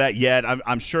looked into that yet.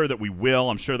 I'm sure that we will.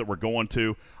 I'm sure that we're going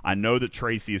to. I know that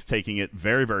Tracy is taking it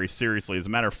very, very seriously. As a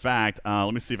matter of fact,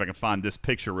 let me see if I can find this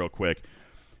picture real quick.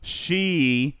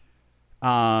 She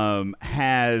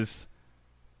has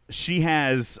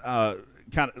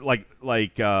kind of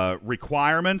like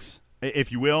requirements,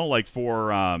 if you will, like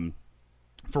for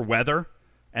weather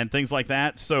and things like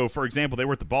that. So, for example, they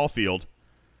were at the ball field.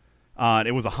 And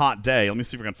it was a hot day. Let me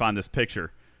see if I can find this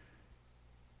picture.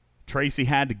 Tracy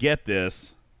had to get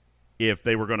this if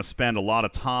they were going to spend a lot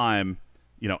of time,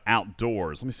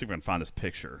 outdoors. Let me see if I can find this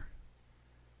picture.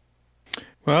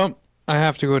 Well, I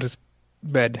have to go to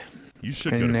bed. You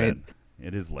should go to bed.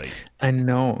 It is late. I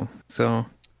know. So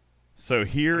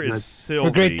here is Sylvie.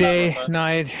 Have a great day,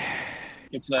 night.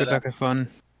 Good Good luck, have fun.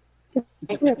 You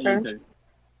too.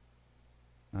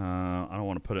 I don't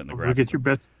want to put it in the Go graphics. get your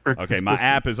best breakfast. Okay, my biscuit.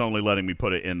 app is only letting me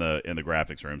put it in the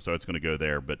graphics room, so it's going to go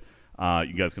there. But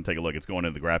you guys can take a look. It's going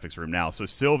into the graphics room now. So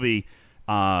Sylvie,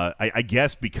 I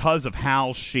guess because of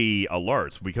how she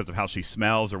alerts, because of how she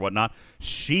smells or whatnot,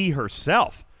 she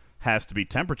herself has to be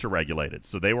temperature regulated.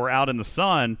 So they were out in the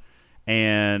sun,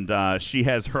 and she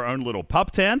has her own little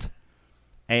pup tent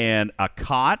and a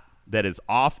cot that is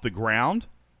off the ground,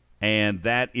 and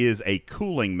that is a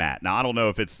cooling mat. Now, I don't know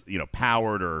if it's,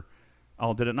 powered or...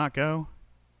 Oh, did it not go?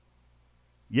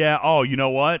 Yeah, oh, you know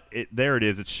what? There it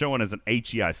is. It's showing as an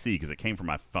HEIC because it came from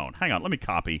my phone. Hang on, let me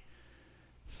copy.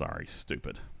 Sorry,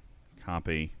 stupid.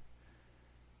 Copy.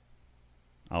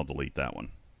 I'll delete that one.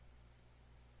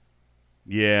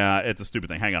 Yeah, it's a stupid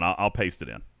thing. Hang on, I'll paste it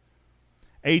in.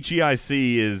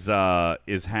 HEIC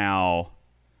is how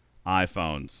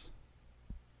iPhones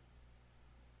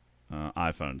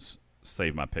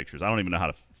save my pictures. I don't even know how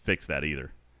to fix that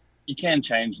either. You can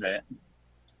change that.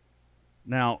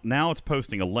 Now it's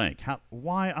posting a link.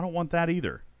 Why? I don't want that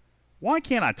either. Why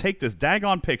can't I take this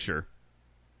daggone picture?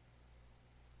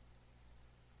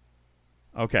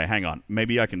 Okay, hang on.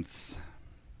 Maybe I can save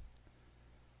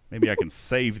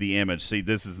the image. See,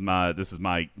 this is my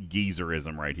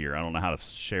geezerism right here. I don't know how to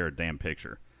share a damn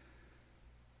picture.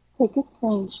 Take a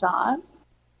screenshot.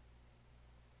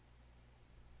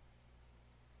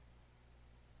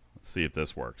 Let's see if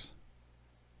this works.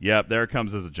 Yep, there it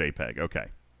comes as a JPEG. Okay.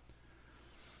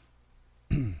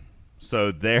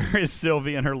 So there is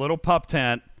Sylvie in her little pup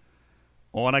tent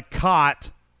on a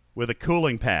cot with a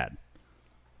cooling pad.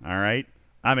 All right?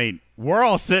 I mean, we're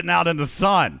all sitting out in the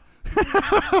sun.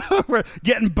 We're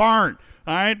getting burnt.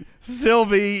 All right?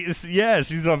 Sylvie,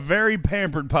 she's a very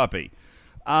pampered puppy.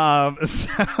 But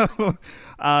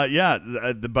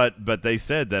they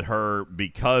said that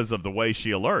because of the way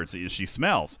she alerts, she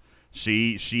smells.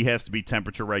 She has to be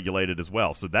temperature regulated as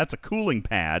well. So that's a cooling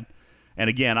pad. And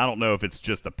again, I don't know if it's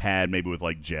just a pad maybe with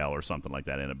like gel or something like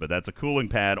that in it, but that's a cooling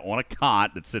pad on a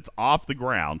cot that sits off the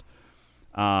ground.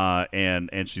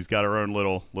 And she's got her own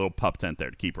little pup tent there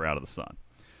to keep her out of the sun.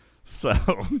 So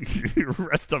the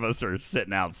rest of us are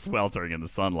sitting out sweltering in the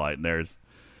sunlight, and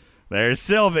there's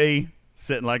Sylvie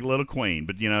sitting like a little queen.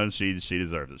 But she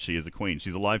deserves it. She is a queen.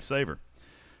 She's a lifesaver.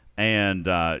 And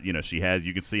she has,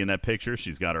 you can see in that picture,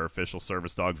 she's got her official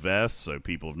service dog vest, so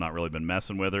people have not really been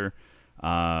messing with her,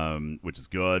 which is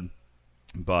good.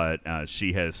 But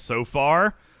she has so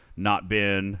far not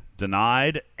been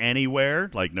denied anywhere.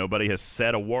 Like, nobody has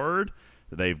said a word.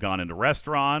 They've gone into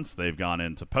restaurants. They've gone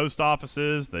into post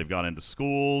offices. They've gone into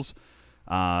schools.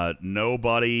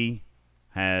 Nobody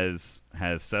has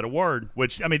said a word,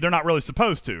 which, I mean, they're not really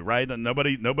supposed to, right?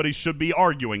 Nobody should be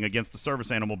arguing against a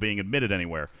service animal being admitted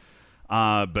anywhere.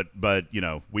 But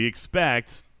we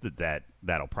expect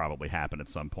that'll probably happen at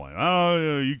some point.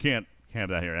 Oh, you can't have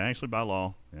that here. Actually, by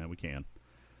law, yeah, we can.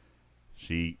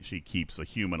 She keeps a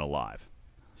human alive.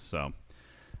 So,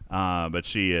 but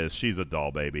she's a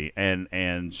doll baby,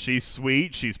 and she's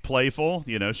sweet. She's playful.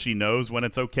 She knows when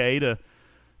it's okay to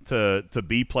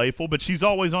be playful, but she's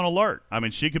always on alert. I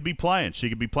mean, she could be playing. She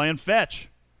could be playing fetch,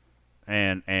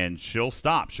 and she'll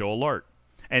stop. She'll alert.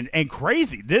 And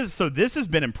crazy. This has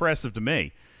been impressive to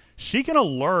me. She can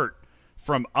alert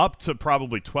from up to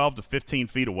probably 12 to 15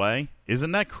 feet away.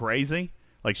 Isn't that crazy?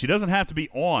 Like, she doesn't have to be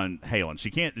on Halen.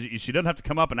 She doesn't have to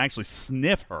come up and actually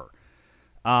sniff her.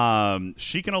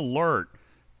 She can alert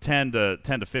 10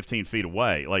 to 15 feet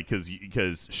away, like,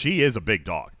 because she is a big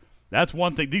dog. That's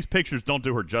one thing. These pictures don't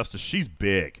do her justice. She's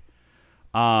big.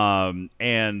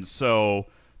 And so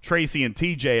Tracy and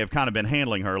TJ have kind of been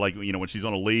handling her, like, when she's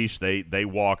on a leash, they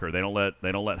walk her. They don't let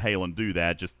Halen do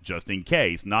that, just in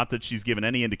case. Not that she's given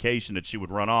any indication that she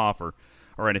would run off or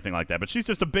anything like that, but she's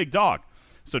just a big dog.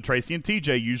 So Tracy and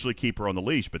TJ usually keep her on the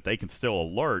leash, but they can still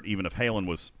alert even if Halen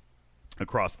was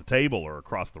across the table or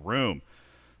across the room.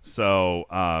 So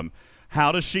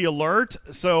how does she alert?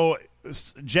 So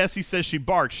Jesse says she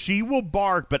barks. She will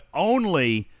bark, but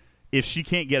only if she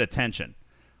can't get attention.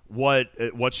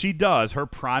 What she does, her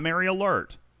primary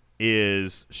alert,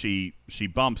 is she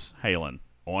bumps Halen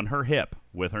on her hip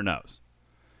with her nose.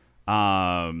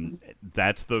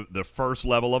 That's the first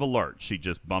level of alert. She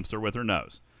just bumps her with her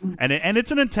nose. And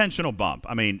it's an intentional bump.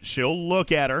 I mean, she'll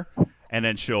look at her, and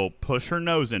then she'll push her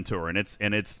nose into her, and it's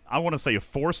I want to say a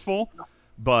forceful,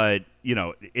 but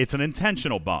it's an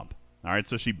intentional bump. All right,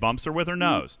 so she bumps her with her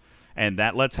nose, and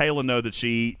that lets Halen know that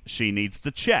she needs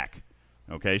to check.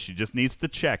 Okay, she just needs to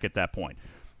check at that point.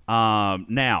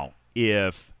 Now,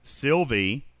 if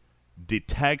Sylvie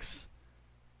detects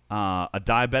a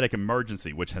diabetic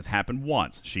emergency, which has happened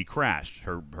once, she crashed.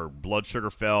 Her blood sugar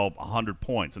fell 100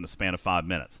 points in the span of 5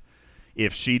 minutes.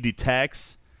 If she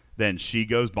detects, then she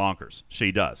goes bonkers.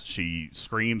 She does. She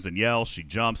screams and yells. She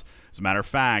jumps. As a matter of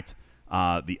fact,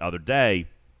 the other day,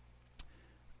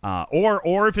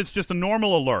 or if it's just a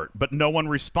normal alert, but no one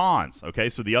responds. Okay,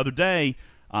 so the other day,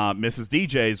 Mrs.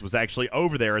 DJ's was actually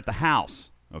over there at the house,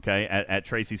 okay, at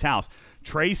Tracy's house.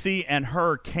 Tracy and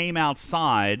her came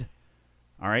outside,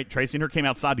 all right? Tracy and her came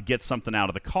outside to get something out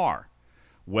of the car.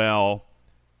 Well,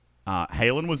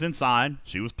 Halen was inside.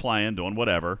 She was playing, doing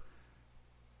whatever.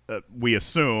 We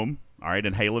assume, all right,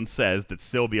 and Halen says that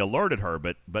Sylvie alerted her,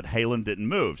 but Halen didn't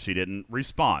move. She didn't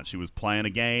respond. She was playing a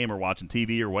game or watching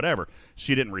TV or whatever.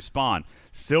 She didn't respond.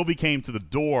 Sylvie came to the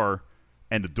door,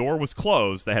 and the door was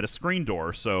closed. They had a screen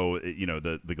door, so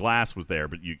the glass was there,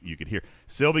 but you could hear.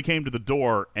 Sylvie came to the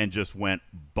door and just went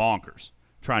bonkers,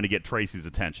 trying to get Tracy's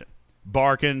attention.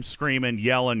 Barking, screaming,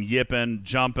 yelling, yipping,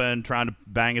 jumping, trying to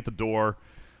bang at the door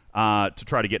to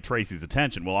try to get Tracy's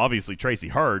attention. Well, obviously Tracy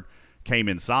heard, came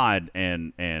inside,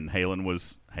 and Halen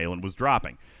was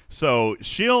dropping. So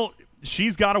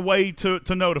she's got a way to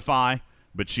notify,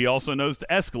 but she also knows to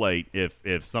escalate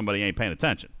if somebody ain't paying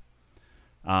attention.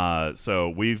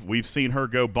 So we've seen her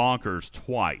go bonkers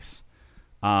twice,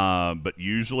 but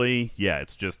usually,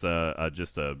 it's just a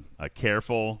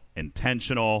careful,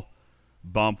 intentional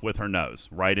bump with her nose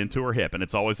right into her hip, and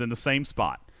it's always in the same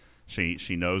spot.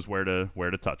 She knows where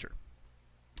to touch her.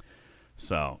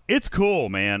 So it's cool,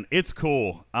 man. It's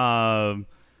cool. Because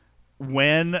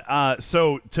I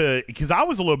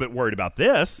was a little bit worried about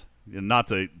this, not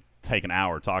to take an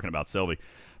hour talking about Sylvie.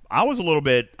 I was a little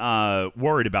bit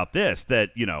worried about this,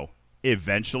 that,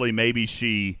 eventually maybe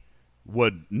she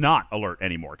would not alert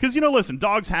anymore. Because, listen,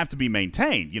 dogs have to be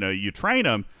maintained. You train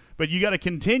them, but you got to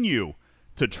continue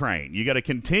to train. You got to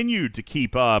continue to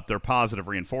keep up their positive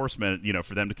reinforcement,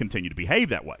 for them to continue to behave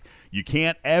that way. You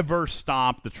can't ever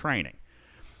stop the training.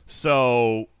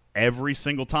 So every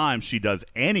single time she does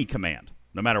any command,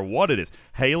 no matter what it is,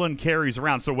 Halen carries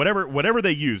around. So whatever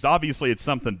they used, obviously it's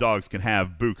something dogs can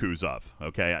have bukus of,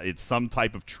 okay? It's some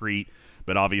type of treat,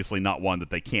 but obviously not one that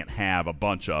they can't have a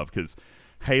bunch of, because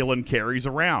Halen carries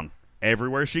around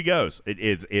everywhere she goes. It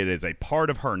is a part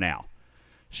of her now.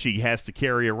 She has to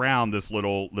carry around this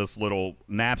little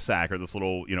knapsack, or this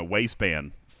little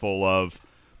waistband full of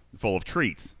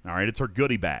treats. All right, it's her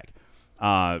goodie bag.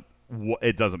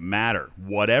 It doesn't matter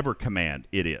whatever command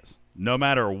it is. No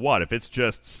matter what, if it's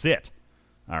just sit,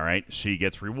 all right, she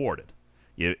gets rewarded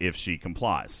if she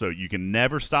complies. So you can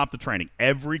never stop the training.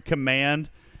 Every command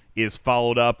is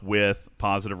followed up with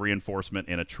positive reinforcement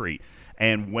in a treat.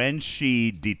 And when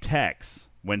she detects,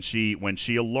 when she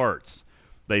alerts,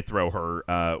 they throw her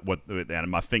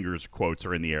and my fingers quotes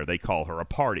are in the air. They call her a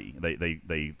party.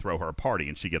 They throw her a party,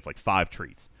 and she gets like 5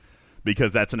 treats,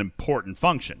 because that's an important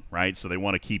function, right? So they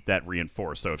want to keep that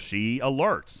reinforced. So if she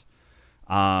alerts,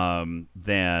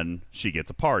 then she gets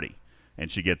a party, and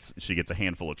she gets a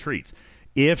handful of treats.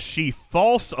 If she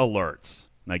false alerts,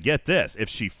 now get this, if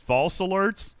she false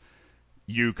alerts,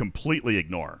 you completely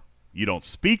ignore her. You don't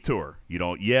speak to her. You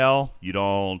don't yell. You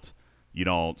don't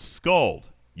scold.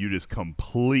 You just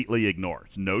completely ignore her.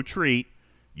 No treat.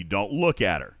 You don't look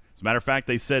at her. As a matter of fact,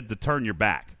 they said to turn your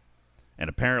back. And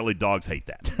apparently dogs hate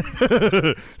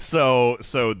that. So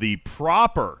the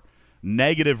proper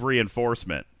negative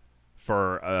reinforcement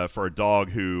for a dog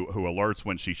who alerts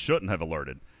when she shouldn't have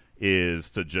alerted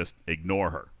is to just ignore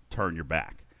her, turn your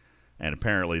back. And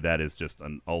apparently that is just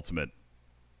an ultimate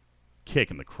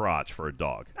kick in the crotch for a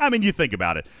dog. I mean, you think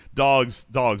about it. Dogs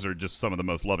are just some of the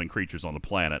most loving creatures on the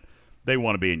planet. They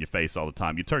want to be in your face all the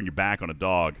time. You turn your back on a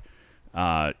dog,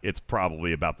 it's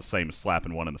probably about the same as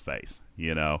slapping one in the face,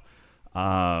 you know.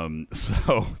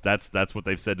 So that's what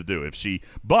they've said to do.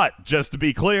 But just to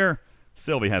be clear,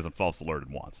 Sylvie hasn't false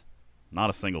alerted once, not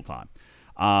a single time.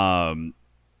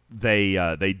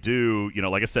 They do, you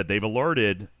know, like I said, they've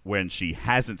alerted when she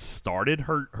hasn't started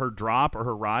her drop or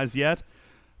her rise yet.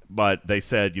 But they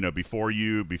said, you know, before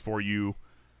you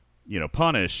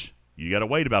punish, you got to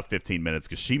wait about 15 minutes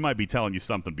because she might be telling you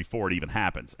something before it even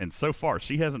happens. And so far,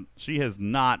 she has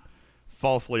not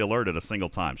falsely alerted a single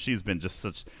time. She's been just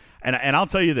such. And I'll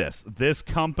tell you this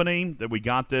company that we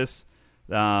got this,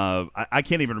 I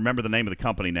can't even remember the name of the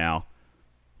company now.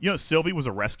 You know, Sylvie was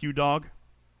a rescue dog.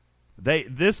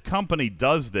 This company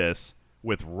does this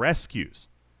with rescues.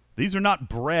 These are not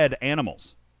bred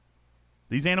animals.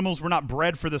 These animals were not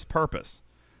bred for this purpose.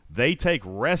 They take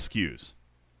rescues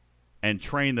and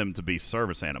train them to be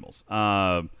service animals.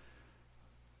 I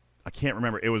can't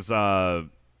remember. It was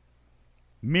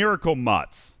Miracle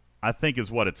Mutts, I think is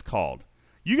what it's called.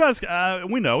 You guys,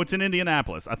 we know it's in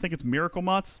Indianapolis. I think it's Miracle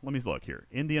Mutts. Let me look here.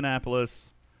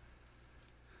 Indianapolis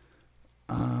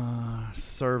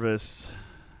service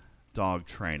dog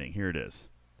training. Here it is.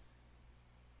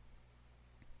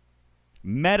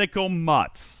 Medical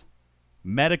Mutts.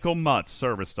 Medical Mutts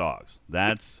service dogs.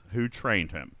 That's who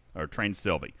trained him, or trained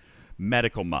Sylvie.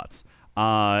 Medical Mutts.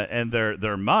 And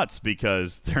they're mutts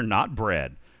because they're not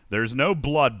bred. There's no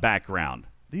blood background.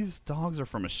 These dogs are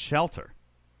from a shelter.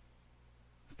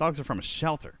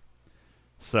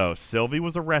 So Sylvie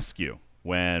was a rescue.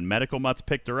 When Medical Mutts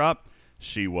picked her up,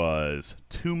 she was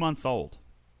 2 months old.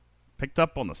 Picked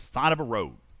up on the side of a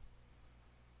road.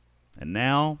 And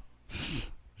now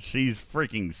she's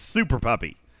freaking super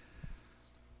puppy.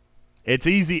 It's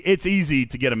easy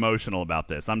to get emotional about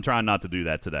this. I'm trying not to do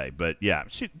that today. But yeah,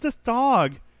 this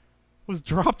dog was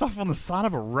dropped off on the side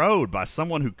of a road by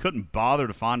someone who couldn't bother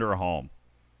to find her a home.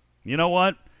 You know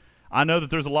what? I know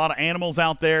that there's a lot of animals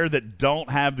out there that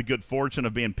don't have the good fortune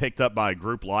of being picked up by a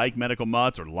group like Medical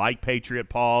Mutts or like Patriot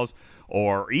Paws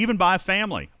or even by a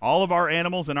family. All of our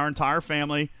animals in our entire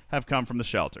family have come from the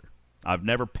shelter. I've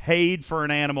never paid for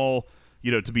an animal,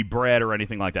 you know, to be bred or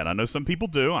anything like that. I know some people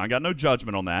do. I got no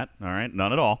judgment on that. All right,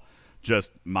 none at all.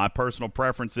 Just my personal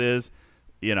preference is,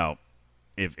 you know,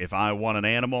 if I want an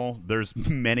animal, there's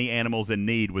many animals in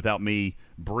need without me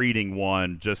breeding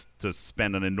one just to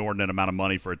spend an inordinate amount of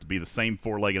money for it to be the same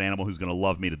four-legged animal who's going to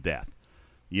love me to death.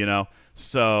 You know?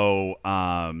 So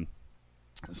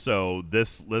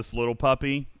this little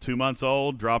puppy, 2 months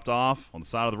old, dropped off on the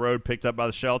side of the road, picked up by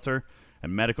the shelter,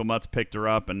 and Medical Mutts picked her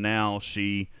up, and now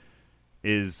she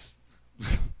is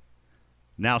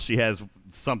now she has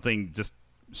something, just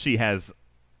she has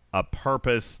a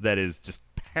purpose that is just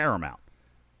paramount.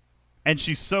 And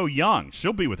she's so young.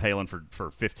 She'll be with Halen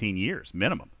for 15 years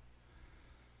minimum.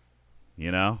 You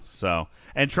know? So,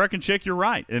 and Trek and Chick, you're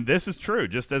right. And this is true,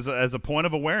 just as a point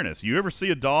of awareness. You ever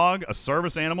see a dog, a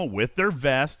service animal with their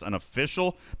vest, an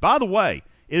official? By the way,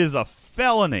 it is a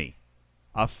felony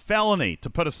to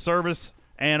put a service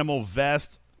animal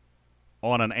vest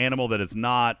on an animal that is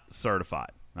not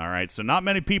certified. All right? So not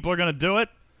many people are going to do it.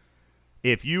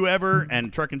 If you ever,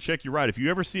 and Trek and Chick, you're right, if you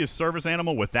ever see a service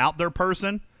animal without their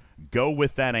person, go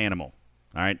with that animal.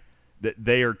 All right?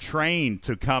 They are trained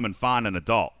to come and find an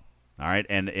adult. All right?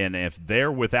 And if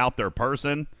they're without their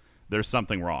person, there's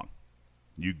something wrong.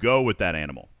 You go with that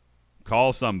animal.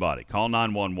 Call somebody. Call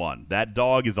 911. That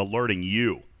dog is alerting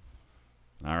you.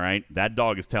 All right? That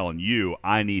dog is telling you,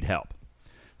 I need help.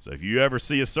 So if you ever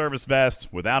see a service vest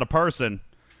without a person,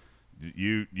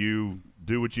 you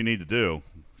do what you need to do.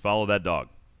 Follow that dog.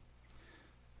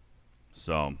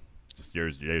 So just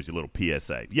here's your little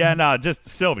PSA. Yeah, no, just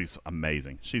Sylvie's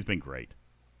amazing. She's been great.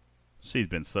 She's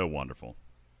been so wonderful.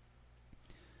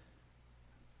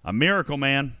 A miracle,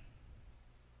 man.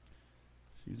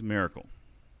 She's a miracle.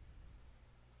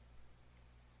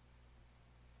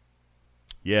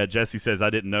 Yeah, Jesse says,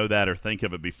 I didn't know that or think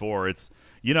of it before. It's,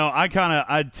 you know,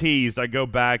 I teased. I go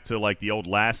back to like the old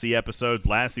Lassie episodes.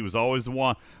 Lassie was always the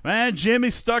one, man,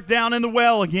 Jimmy's stuck down in the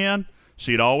well again.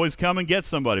 She'd always come and get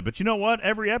somebody. But you know what?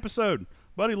 Every episode,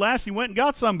 Buddy Lassie went and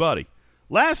got somebody.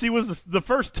 Lassie was the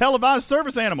first televised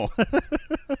service animal.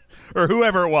 Or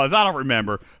whoever it was. I don't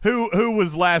remember. Who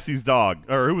was Lassie's dog?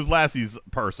 Or who was Lassie's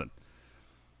person?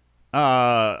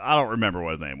 I don't remember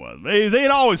what his name was. They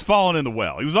had always fallen in the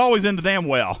well. He was always in the damn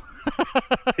well.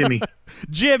 Timmy.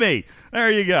 Jimmy. There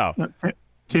you go.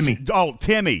 Timmy. Oh,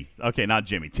 Timmy. Okay, not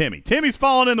Jimmy. Timmy. Timmy's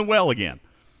fallen in the well again.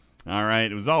 All right.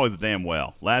 It was always a damn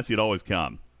well. Lassie would always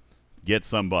come. Get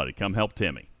somebody. Come help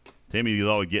Timmy. Timmy is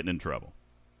always getting in trouble.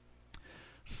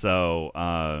 So,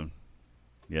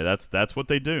 yeah, that's what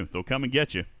they do. They'll come and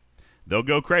get you. They'll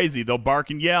go crazy. They'll bark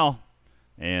and yell.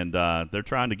 And they're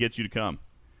trying to get you to come.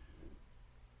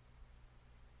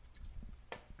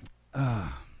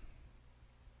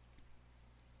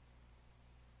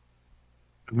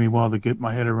 Took me a while to get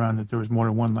my head around that there was more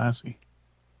than one Lassie.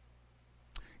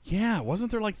 Yeah,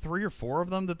 wasn't there like 3 or 4 of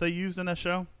them that they used in that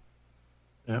show?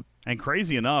 Yep. And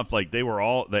crazy enough, like they were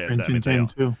all they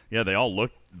too. Yeah, they all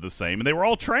looked the same, and they were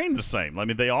all trained the same. I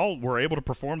mean, they all were able to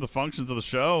perform the functions of the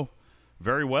show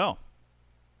very well.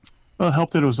 Well, it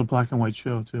helped that it was a black and white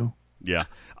show too. Yeah.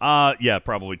 Yeah,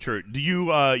 probably true. Do you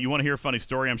you want to hear a funny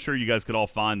story? I'm sure you guys could all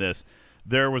find this.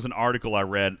 There was an article I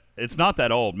read. It's not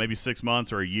that old, maybe 6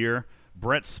 months or a year.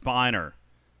 Brett Spiner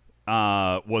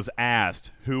was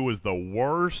asked who was the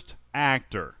worst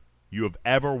actor you have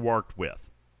ever worked with.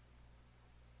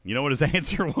 You know what his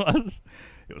answer was?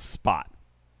 It was Spot.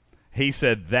 He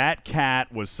said that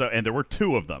cat was so, and there were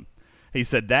 2 of them. He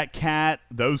said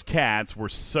those cats were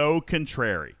so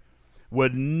contrary,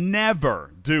 would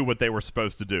never do what they were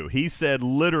supposed to do. He said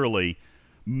literally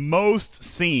most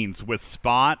scenes with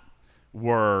Spot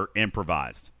were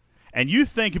improvised. And you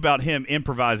think about him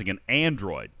improvising an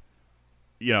android,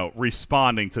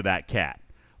 responding to that cat.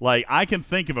 Like, I can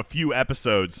think of a few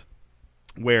episodes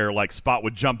where, like, Spot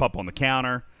would jump up on the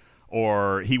counter,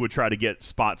 or he would try to get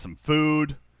Spot some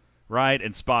food, right?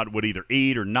 And Spot would either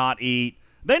eat or not eat.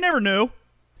 They never knew.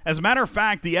 As a matter of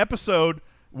fact, the episode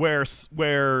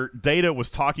where Data was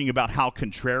talking about how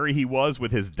contrary he was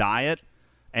with his diet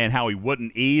and how he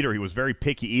wouldn't eat, or he was very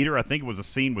picky eater, I think it was a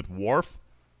scene with Worf,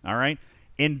 all right?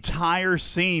 Entire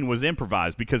scene was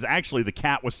improvised because actually the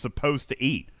cat was supposed to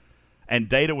eat. And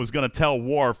Data was going to tell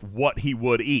Worf what he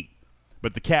would eat.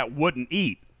 But the cat wouldn't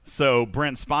eat. So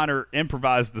Brent Spiner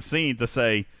improvised the scene to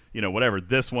say, whatever,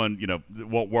 this one,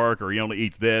 won't work, or he only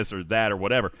eats this or that or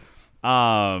whatever.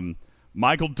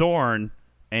 Michael Dorn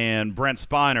and Brent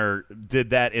Spiner did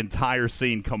that entire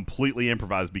scene completely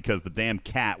improvised because the damn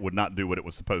cat would not do what it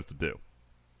was supposed to do.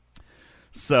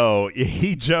 So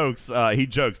he jokes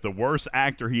the worst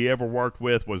actor he ever worked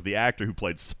with was the actor who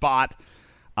played Spot.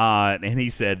 And he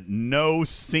said no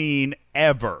scene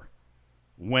ever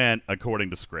went according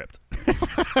to script.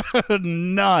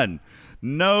 None.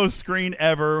 No screen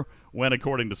ever went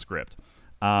according to script.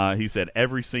 He said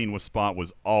every scene with Spot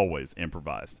was always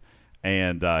improvised.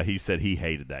 And he said he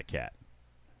hated that cat.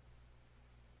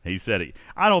 He said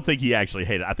I don't think he actually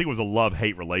hated it. I think it was a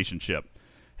love-hate relationship.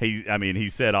 He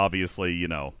said, obviously,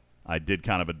 I did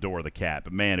kind of adore the cat,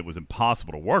 but man, it was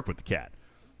impossible to work with the cat.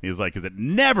 He was like, because it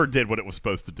never did what it was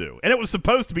supposed to do. And it was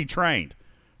supposed to be trained.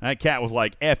 That cat was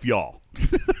like, F y'all.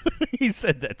 He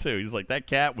said that too. He's like, that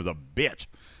cat was a bitch.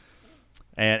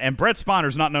 And Brett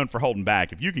Spiner's not known for holding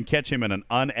back. If you can catch him in an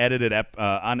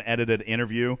unedited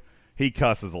interview, he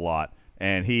cusses a lot.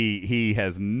 And he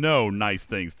has no nice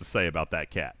things to say about that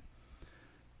cat.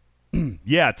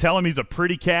 Yeah, tell him he's a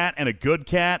pretty cat and a good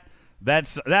cat.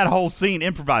 That whole scene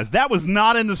improvised. That was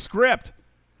not in the script.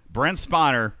 Brent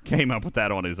Spiner came up with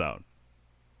that on his own.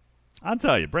 I'll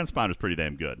tell you, Brent Spiner's pretty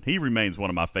damn good. He remains one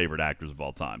of my favorite actors of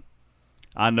all time.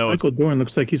 I know Michael Dorn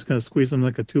looks like he's going to squeeze him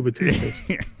like a tube of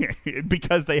toothpaste.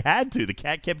 because they had to. The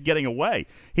cat kept getting away.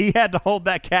 He had to hold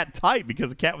that cat tight because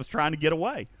the cat was trying to get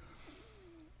away.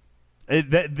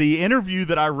 The interview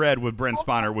that I read with Brent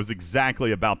Spiner was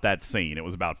exactly about that scene. It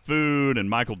was about food, and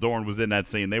Michael Dorn was in that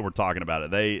scene. They were talking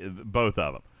about it. Both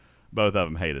of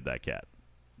them hated that cat.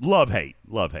 Love hate.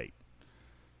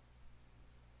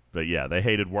 But yeah, they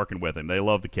hated working with him. They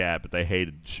loved the cat, but they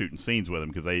hated shooting scenes with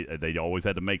him because they always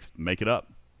had to make it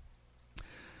up.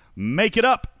 Make it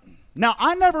up. Now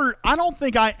I don't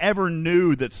think I ever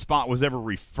knew that Spot was ever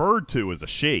referred to as a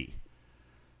she.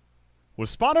 Was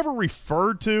Spot ever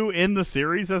referred to in the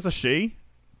series as a she?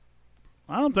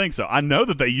 I don't think so. I know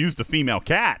that they used a female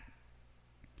cat.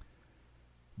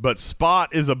 But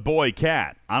Spot is a boy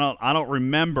cat. I don't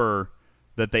remember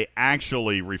that they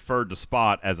actually referred to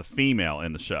Spot as a female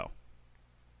in the show.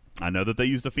 I know that they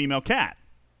used a female cat,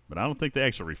 but I don't think they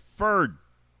actually referred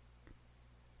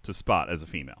to Spot as a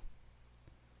female.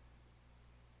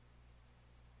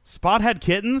 Spot had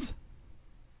kittens?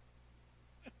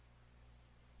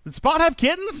 Did Spot have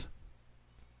kittens?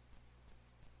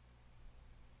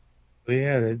 But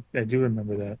yeah, I do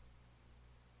remember that.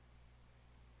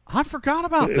 I forgot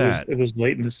about It that. it was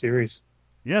late in the series.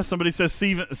 Yeah, somebody says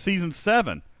season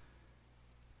 7.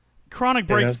 Chronic Yeah,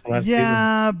 Breaks. that's the last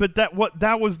Yeah, but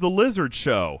that was the Lizard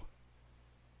show.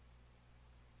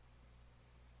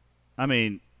 I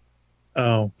mean,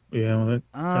 Oh, yeah. Well, that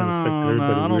kind of affected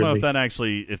everybody I don't know if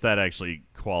weirdly. that actually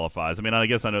qualifies. I mean, I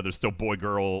guess I know there's still boy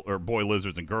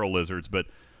lizards and girl lizards, but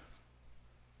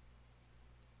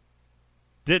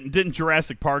didn't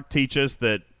Jurassic Park teach us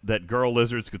that girl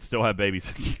lizards could still have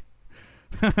babies?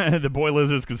 The boy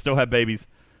lizards could still have babies.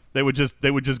 They would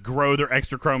just grow their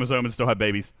extra chromosome and still have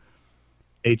babies.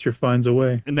 Nature finds a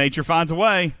way. And nature finds a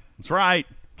way. That's right.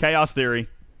 Chaos theory.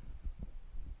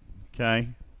 Okay.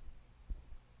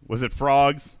 Was it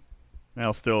frogs?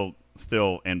 Well, still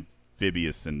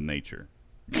amphibious in nature.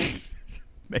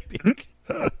 Maybe.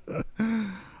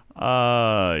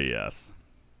 Yes.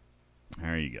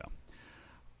 There you go.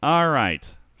 All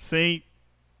right. See,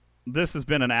 this has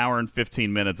been an hour and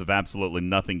 15 minutes of absolutely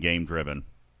nothing game driven.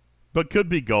 But could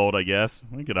be gold, I guess.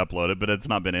 We could upload it, but it's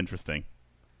not been interesting.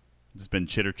 Just been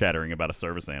chitter-chattering about a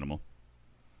service animal.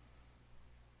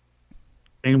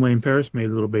 Janeway and Paris made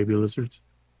little baby lizards.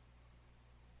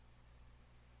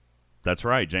 That's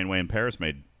right. Janeway and Paris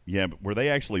made. Yeah, but were they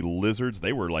actually lizards?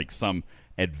 They were like some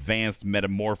advanced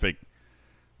metamorphic.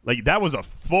 Like that was a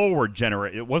forward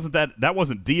generation. It wasn't that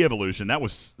wasn't de-evolution. That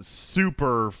was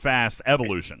super fast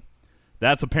evolution.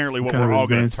 That's apparently what Kind we're of all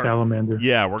going to advanced turn. salamander.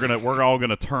 Yeah, we're all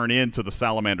going to turn into the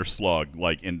salamander slug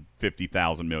like in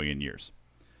 50,000 million years.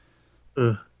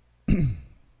 Ugh.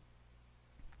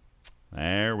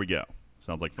 There we go.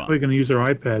 Sounds like We're fun. going to use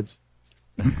our iPads.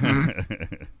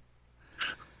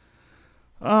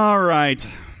 All right.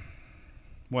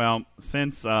 Well,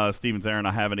 since Steven Zarin and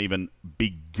I haven't even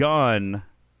begun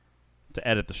to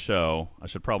edit the show, I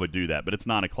should probably do that. But it's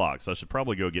 9 o'clock, so I should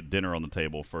probably go get dinner on the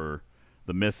table for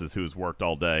the missus who's worked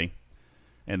all day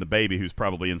and the baby who's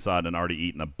probably inside and already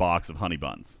eaten a box of honey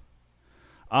buns.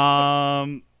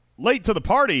 Late to the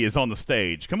party is on the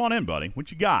stage. Come on in, buddy.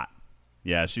 What you got?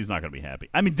 Yeah, she's not going to be happy.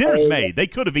 I mean, dinner's made. They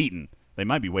could have eaten. They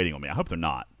might be waiting on me. I hope they're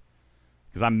not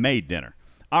because I made dinner.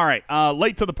 All right,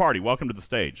 late to the party. Welcome to the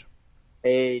stage.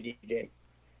 Hey, DJ.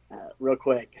 Real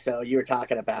quick. So you were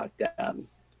talking about,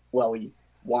 we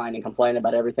whine and complain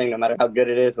about everything, no matter how good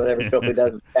it is, whatever Scopely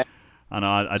does. I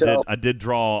know. I did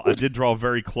draw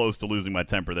very close to losing my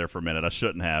temper there for a minute. I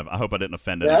shouldn't have. I hope I didn't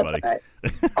offend anybody. Right.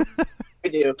 We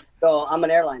do. So I'm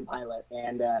an airline pilot,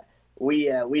 and we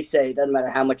say it doesn't matter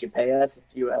how much you pay us.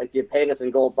 If you paid us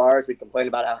in gold bars, we complain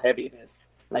about how heavy it is.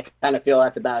 And I kind of feel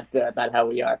that's about how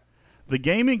we are. The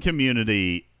gaming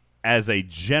community, as a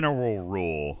general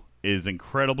rule, is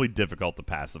incredibly difficult to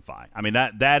pacify. I mean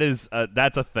that's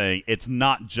a thing. It's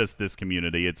not just this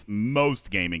community. It's most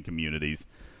gaming communities.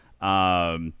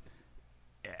 And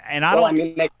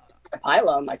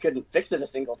I couldn't fix it a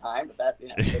single time, but that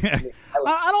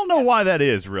I don't know why that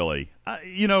is really.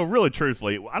 Really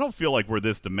truthfully, I don't feel like we're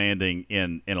this demanding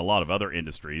in a lot of other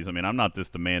industries. I mean, I'm not this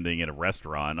demanding in a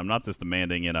restaurant. I'm not this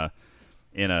demanding in a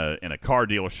car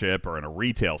dealership or in a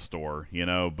retail store,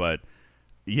 but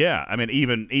yeah, I mean,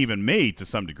 even me to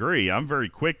some degree, I'm very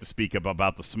quick to speak up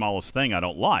about the smallest thing I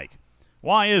don't like.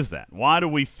 Why is that? Why do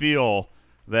we feel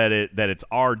that it's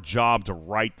our job to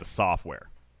write the software?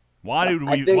 Why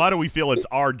do we feel it's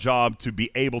our job to be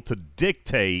able to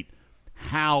dictate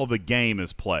how the game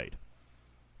is played?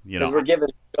 We're giving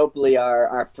Scopely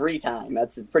our free time.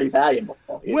 That's pretty valuable.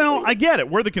 Well, I get it.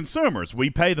 We're the consumers. We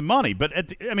pay the money.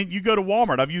 But, you go to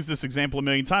Walmart. I've used this example a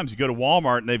million times. You go to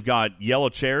Walmart, and they've got yellow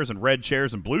chairs and red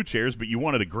chairs and blue chairs, but you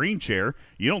wanted a green chair.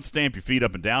 You don't stamp your feet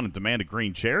up and down and demand a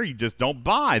green chair. You just don't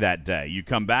buy that day. You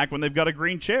come back when they've got a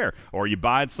green chair, or you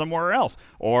buy it somewhere else,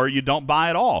 or you don't buy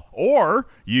it all, or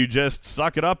you just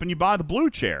suck it up and you buy the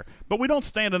blue chair. But we don't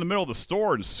stand in the middle of the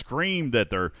store and scream that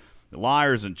they're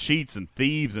liars and cheats and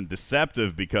thieves and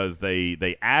deceptive because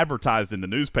they advertised in the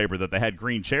newspaper that they had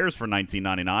green chairs for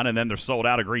 $19.99 and then they're sold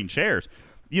out of green chairs.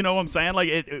 You know what I'm saying?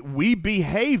 Like we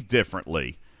behave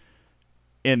differently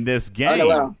in this game.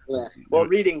 Well,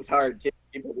 reading's hard too.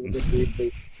 People who just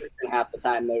read half the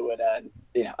time they would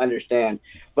understand.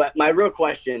 But my real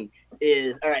question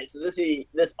is, all right, so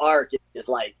this arc is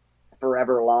like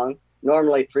forever long.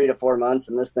 Normally 3 to 4 months,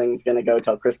 and this thing's going to go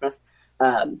till Christmas.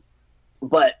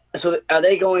 But so are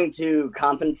they going to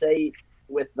compensate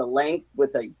with the length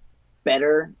with a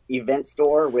better event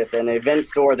store, with an event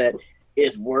store that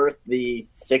is worth the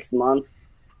 6 month,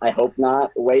 I hope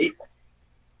not, wait?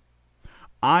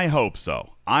 I hope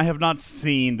so. I have not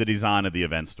seen the design of the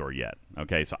event store yet.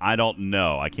 Okay, so I don't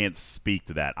know. I can't speak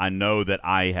to that. I know that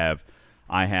I have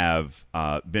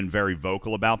been very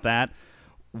vocal about that.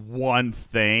 One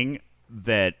thing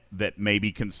that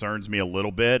maybe concerns me a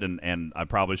little bit, and I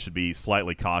probably should be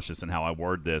slightly cautious in how I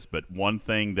word this, but one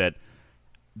thing that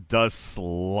does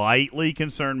slightly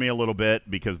concern me a little bit,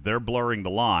 because they're blurring the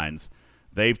lines.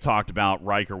 They've talked about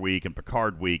Riker Week and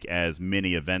Picard Week as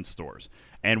mini event stores.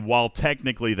 And while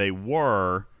technically they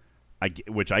were,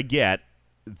 which I get,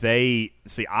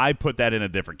 I put that in a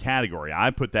different category. I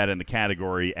put that in the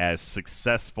category as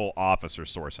successful officer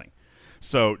sourcing.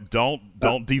 So don't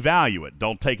devalue it.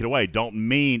 Don't take it away.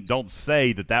 Don't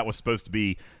say that was supposed to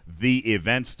be the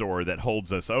event store that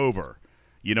holds us over.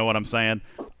 You know what I'm saying?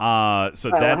 That's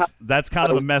kind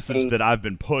of the message that I've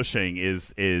been pushing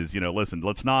is listen,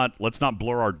 let's not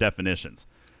blur our definitions.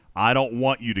 I don't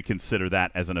want you to consider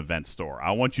that as an event store.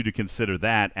 I want you to consider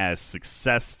that as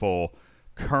successful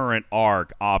current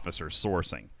arc officer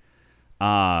sourcing.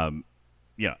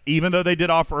 Even though they did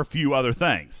offer a few other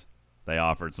things. They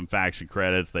offered some faction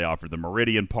credits. They offered the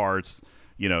Meridian parts,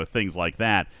 things like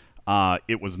that.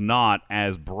 It was not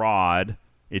as broad.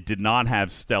 It did not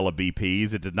have Stella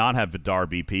BPs. It did not have Vidar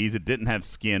BPs. It didn't have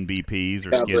Skin BPs or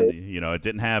it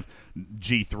didn't have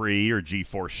G3 or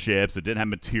G4 ships. It didn't have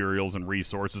materials and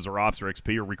resources or officer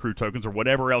XP or recruit tokens or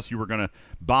whatever else you were going to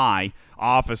buy.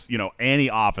 Any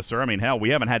officer. I mean, hell,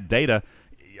 we haven't had data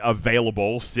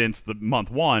available since the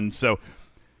month 1. So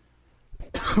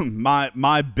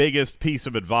my biggest piece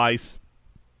of advice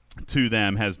to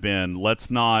them has been, let's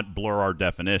not blur our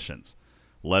definitions.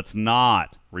 Let's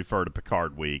not refer to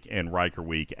Picard Week and Riker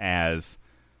Week as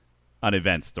an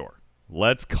event store.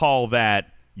 Let's call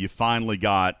that you finally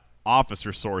got officer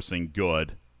sourcing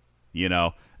good,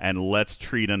 and let's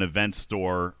treat an event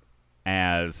store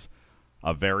as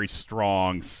a very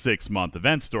strong 6-month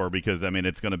event store, because,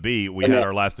 it's going to be, we had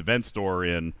our last event store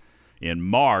in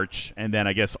March, and then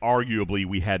I guess arguably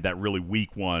we had that really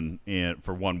weak one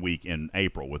for 1 week in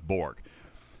April with Borg.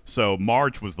 So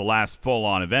March was the last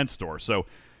full-on event store. So,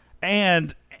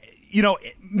 and,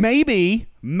 maybe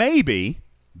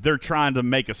they're trying to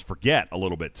make us forget a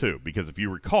little bit too, because if you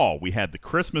recall, we had the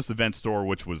Christmas event store,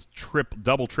 which was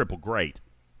double, triple great.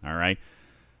 All right.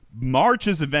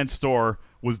 March's event store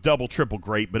was double, triple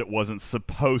great, but it wasn't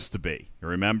supposed to be. You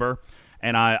remember?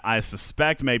 And I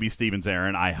suspect maybe Stevens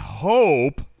Aaron, I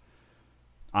hope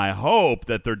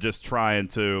that they're just trying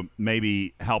to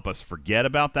maybe help us forget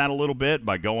about that a little bit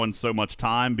by going so much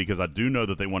time, because I do know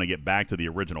that they want to get back to the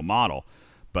original model.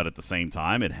 But at the same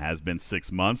time, it has been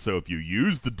 6 months, so if you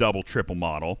use the double, triple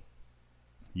model,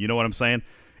 you know what I'm saying?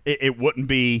 It wouldn't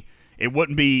be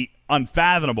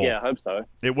unfathomable. Yeah, I hope so.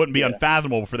 It wouldn't be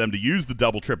unfathomable for them to use the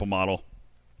double, triple model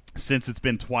since it's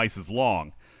been twice as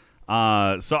long.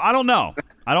 So I don't know.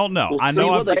 Well, I know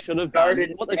what they should have done.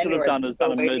 What they should have done is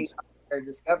done a mid.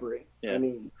 Discovery. Yeah.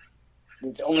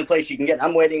 It's the only place you can get.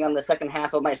 I'm waiting on the second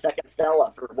half of my second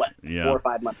Stella for 4 or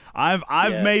 5 months.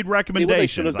 I've made recommendations. See, what they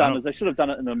should have done is they should have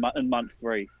done it in month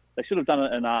 3. They should have done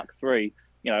it in arc 3.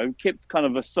 Kept kind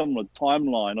of a similar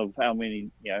timeline of how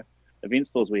many event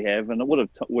stores we have, and it would have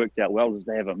worked out well just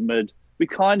to have a mid. We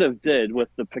kind of did with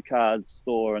the Picard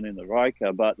store and then the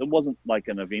Riker, but it wasn't like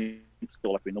an event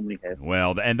store like we normally have.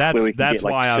 Well, and that's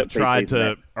why I've tried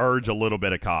to urge a little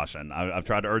bit of caution. I've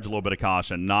tried to urge a little bit of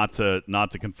caution, not to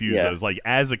confuse those. Like,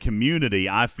 as a community,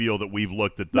 I feel that we've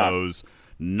looked at those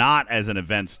not as an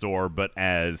event store, but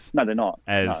as they're not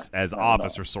as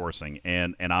officer sourcing,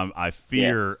 and I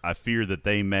fear that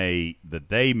they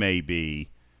may be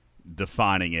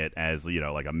defining it as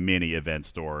like a mini event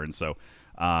store, and so.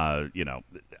 I've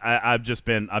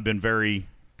been very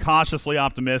cautiously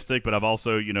optimistic, but I've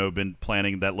also, been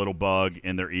planting that little bug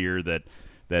in their ear that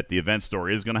the event store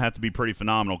is going to have to be pretty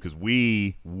phenomenal, because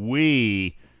we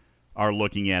are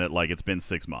looking at it like it's been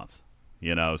 6 months,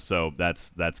 so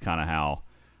that's kind of how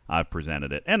I've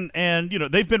presented it. And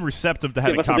they've been receptive to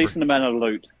having a decent amount of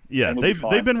loot. Yeah,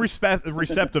 they've been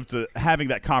receptive to having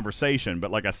that conversation, but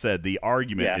like I said, the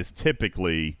argument is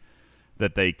typically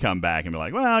that they come back and be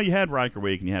like, well, you had Riker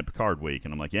Week and you had Picard Week.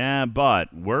 And I'm like, yeah,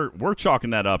 but we're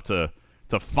chalking that up to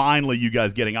finally you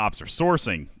guys getting officer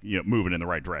sourcing, moving in the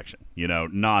right direction.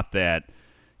 Not that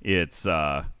it's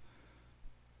an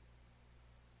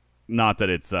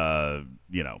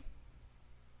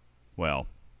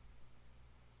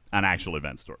actual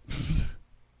event store.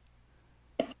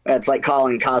 It's like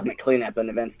calling Cosmic Cleanup an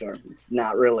event store. It's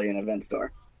not really an event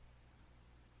store.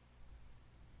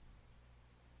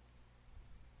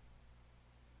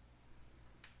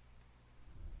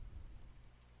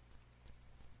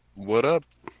 What up?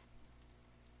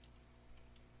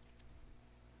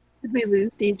 Did we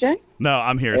lose DJ? No,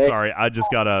 I'm here. Hey. Sorry, I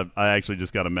actually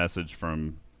just got a message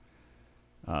from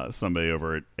somebody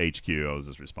over at HQ. I was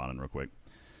just responding real quick.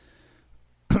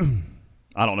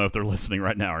 I don't know if they're listening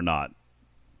right now or not.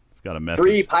 It's got a message.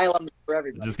 3 pylons for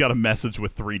everybody. Just got a message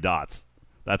with 3 dots.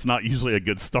 That's not usually a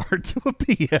good start to a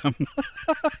PM.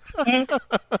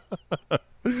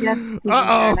 Yes.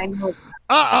 Uh-oh. I know.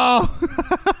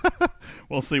 Uh-oh.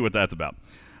 We'll see what that's about.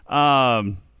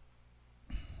 Anywho.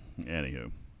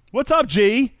 What's up,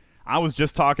 G? I was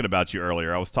just talking about you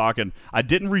earlier. I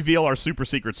didn't reveal our super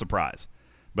secret surprise,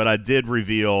 but I did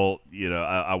reveal,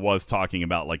 I was talking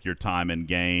about like your time in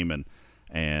game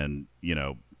and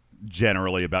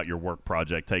generally about your work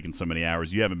project taking so many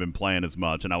hours. You haven't been playing as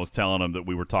much, and I was telling him that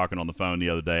we were talking on the phone the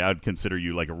other day. I'd consider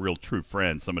you like a real true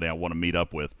friend, somebody I want to meet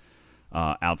up with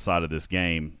outside of this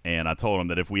game. And I told him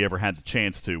that if we ever had the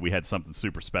chance to, we had something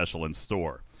super special in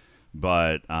store.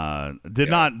 But did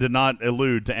not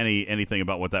allude to anything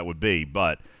about what that would be.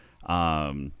 But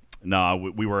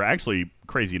no, we were actually,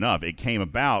 crazy enough, it came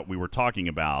about. We were talking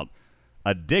about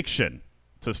addiction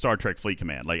to Star Trek Fleet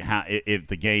Command, like how if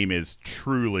the game is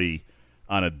truly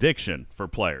an addiction for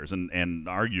players, and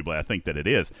arguably I think that it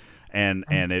is. And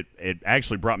it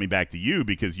actually brought me back to you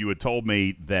because you had told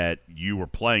me that you were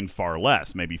playing far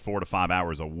less, maybe 4 to 5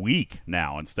 hours a week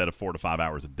now instead of 4 to 5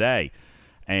 hours a day.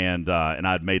 And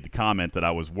I'd made the comment that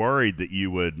I was worried that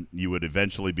you would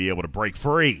eventually be able to break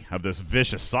free of this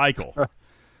vicious cycle.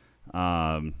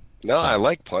 No, I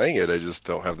like playing it. I just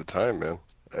don't have the time, man.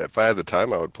 If I had the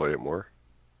time, I would play it more.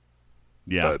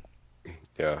 Yeah. But,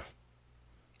 yeah.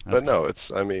 That's But no,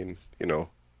 it's, I mean,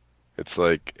 it's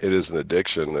like it is an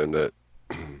addiction and that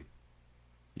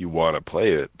you want to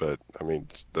play it, but I mean,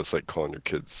 that's like calling your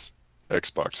kids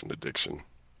Xbox an addiction,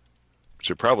 which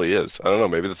it probably is. I don't know.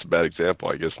 Maybe that's a bad example.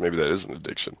 I guess maybe that is an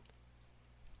addiction.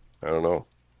 I don't know.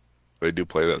 But I do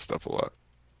play that stuff a lot.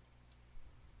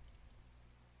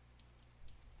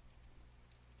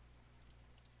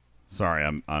 Sorry,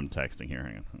 I'm texting here.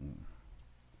 Hang on.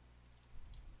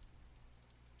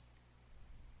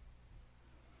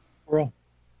 Well,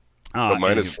 But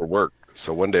mine is for work,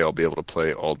 so one day I'll be able to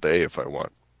play all day if I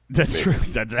want. That's true.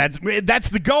 That's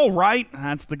the goal, right?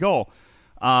 That's the goal.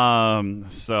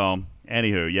 So,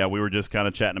 anywho, yeah, we were just kind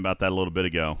of chatting about that a little bit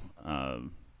ago.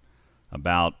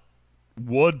 About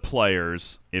would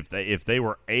players, if they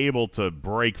were able to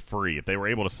break free, if they were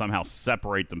able to somehow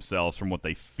separate themselves from what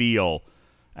they feel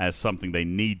as something they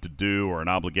need to do or an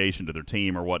obligation to their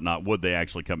team or whatnot, would they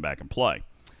actually come back and play?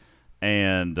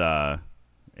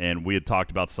 And we had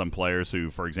talked about some players who,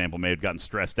 for example, may have gotten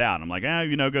stressed out. And I'm like,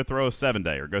 go throw a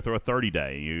 7-day or go throw a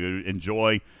 30-day. You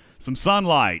enjoy some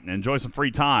sunlight and enjoy some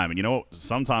free time. And,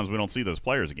 sometimes we don't see those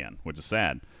players again, which is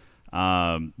sad.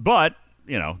 But,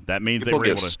 that means People they were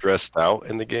get able to... stressed out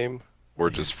in the game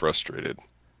or just frustrated?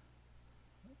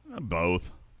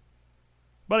 Both.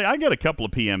 But I get a couple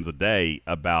of PMs a day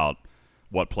about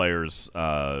what players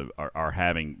are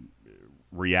having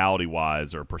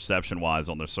reality-wise or perception-wise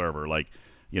on their server. Like,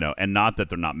 and not that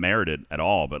they're not merited at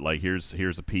all, but like here's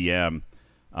a PM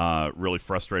really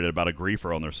frustrated about a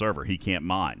griefer on their server. He can't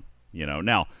mine.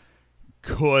 Now,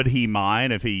 could he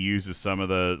mine if he uses some of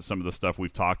the stuff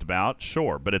we've talked about?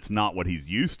 Sure, but it's not what he's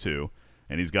used to,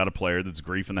 and he's got a player that's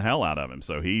griefing the hell out of him.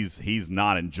 So he's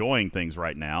not enjoying things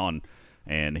right now,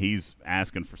 and he's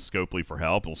asking for Scopely for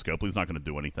help. Well, Scopely's not going to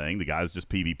do anything. The guy's just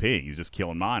PvP. He's just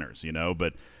killing miners,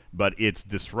 But it's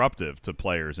disruptive to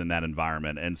players in that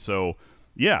environment, and so.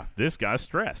 Yeah, this guy's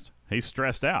stressed. He's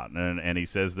stressed out, and he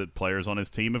says that players on his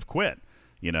team have quit,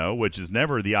 which is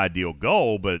never the ideal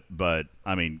goal, but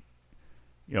I mean,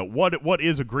 what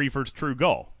is a griefer's true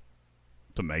goal?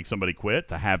 To make somebody quit,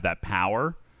 to have that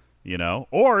power,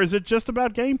 or is it just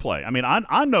about gameplay? I mean,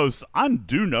 I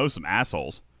do know some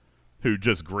assholes who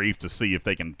just grief to see if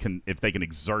they can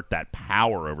exert that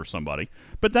power over somebody,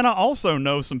 but then I also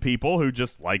know some people who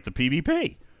just like the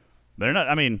PvP.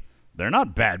 They're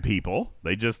not bad people.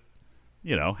 They just,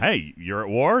 hey, you're at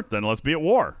war, then let's be at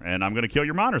war, and I'm going to kill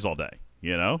your miners all day.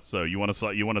 So you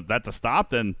want that to stop,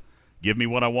 then give me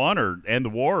what I want, or end the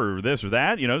war, or this or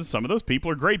that. Some of those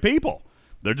people are great people.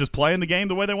 They're just playing the game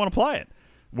the way they want to play it.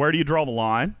 Where do you draw the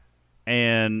line,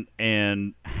 and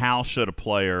how should a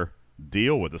player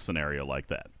deal with a scenario like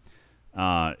that?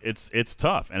 It's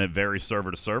tough, and it varies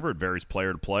server to server. It varies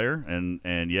player to player,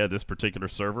 and yeah, this particular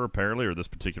server apparently, or this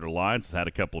particular alliance, has had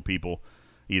a couple of people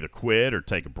either quit or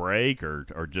take a break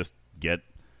or just get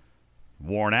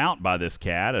worn out by this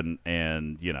cat, and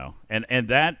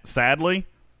that sadly,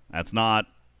 that's not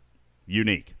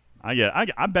unique.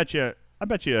 I bet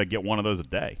you get one of those a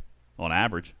day on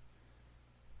average.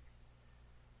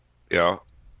 Yeah,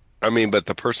 I mean, but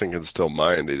the person can still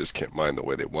mine. They just can't mine the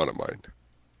way they want to mine.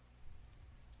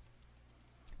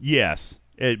 Yes,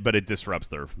 but it disrupts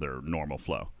their normal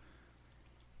flow.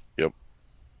 Yep.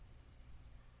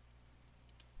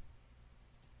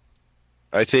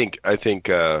 I think.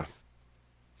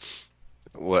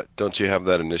 What, don't you have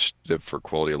that initiative for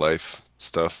quality of life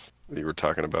stuff that you were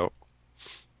talking about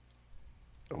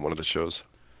on one of the shows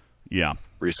Yeah.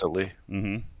 recently?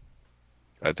 Mm-hmm.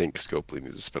 I think Scopely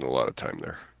needs to spend a lot of time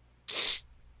there.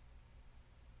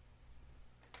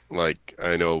 Like,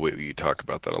 I know we talk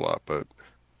about that a lot, but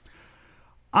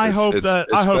I hope that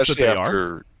they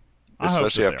are.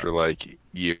 Especially after like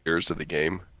years of the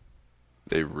game,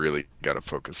 they really got to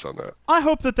focus on that. I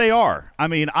hope that they are. I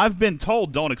mean, I've been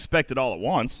told don't expect it all at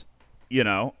once. You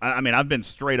know, I mean, I've been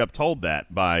straight up told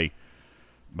that by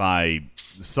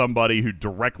somebody who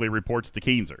directly reports to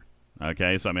Keenzer.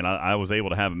 Okay, so I mean, I was able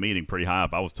to have a meeting pretty high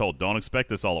up. I was told don't expect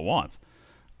this all at once.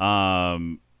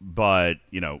 But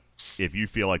you know, if you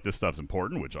feel like this stuff's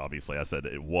important, which obviously I said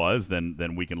it was,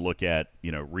 then we can look at,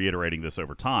 you know, reiterating this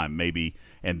over time, maybe.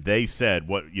 And they said,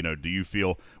 what, you know, do you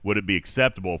feel, would it be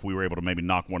acceptable if we were able to maybe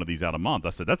knock one of these out a month?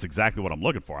 I said that's exactly what I'm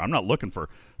looking for. I'm not looking for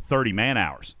 30 man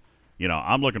hours. You know,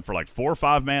 I'm looking for like 4 or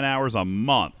 5 man hours a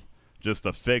month just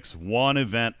to fix one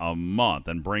event a month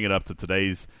and bring it up to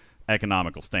today's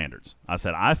economical standards. I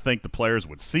said I think the players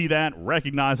would see that,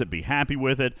 recognize it, be happy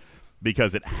with it,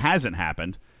 because it hasn't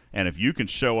happened. And if you can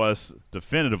show us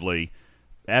definitively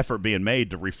effort being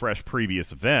made to refresh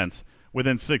previous events,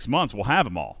 within 6 months we'll have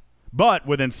them all. But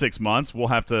within 6 months we'll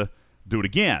have to do it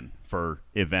again for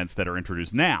events that are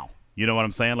introduced now. You know what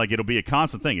I'm saying? Like, it'll be a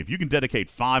constant thing. If you can dedicate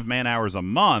 5 man hours a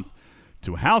month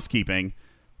to housekeeping,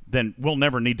 then we'll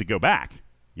never need to go back.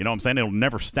 You know what I'm saying? It'll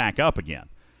never stack up again.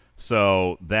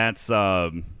 So that's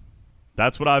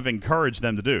what I've encouraged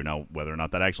them to do. Now, whether or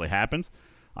not that actually happens,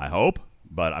 I hope.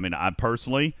 But, I mean, I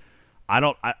personally,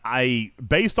 I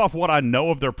based off what I know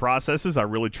of their processes, I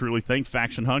really truly think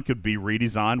Faction Hunt could be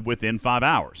redesigned within 5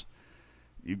 hours.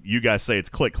 You guys say it's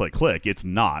click, click, click. It's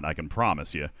not, I can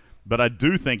promise you. But I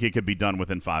do think it could be done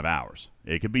within 5 hours.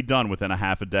 It could be done within a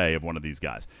half a day of one of these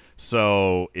guys.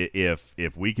 So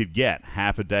if we could get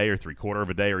half a day or 3/4 of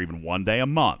a day or even 1 day a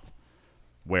month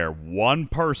where one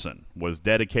person was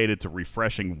dedicated to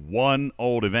refreshing one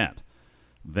old event,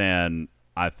 then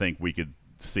I think we could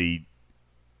see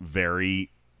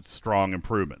very strong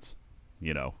improvements,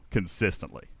 you know,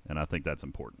 consistently. And I think that's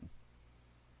important.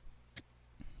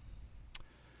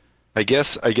 I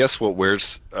guess what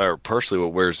partially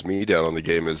what wears me down on the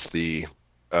game is the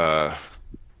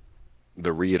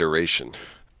reiteration.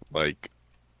 Like,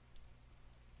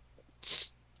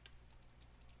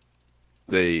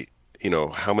 you know,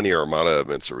 how many Armada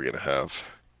events are we going to have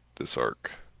this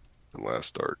arc and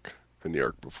last arc and the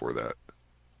arc before that?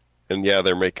 And yeah,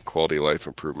 they're making quality of life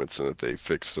improvements in that they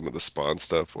fixed some of the spawn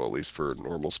stuff. Well, at least for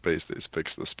normal space, they just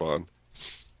fixed the spawn.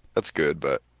 That's good,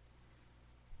 but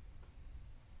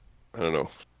I don't know.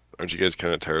 Aren't you guys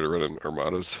kind of tired of running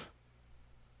Armadas?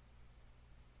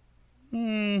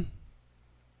 I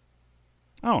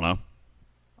don't know.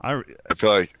 I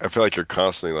feel like you're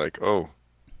constantly like, oh,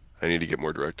 I need to get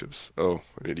more directives. Oh,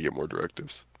 I need to get more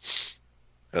directives.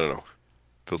 I don't know.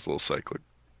 Feels a little cyclic.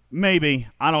 Maybe.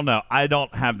 I don't know. I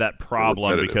don't have that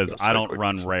problem because I don't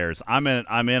run rares. I'm in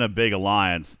a big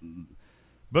alliance.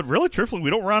 But really, truthfully, we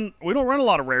don't run a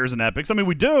lot of rares and epics. I mean,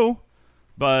 we do,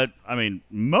 but I mean,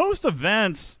 most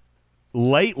events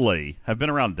lately have been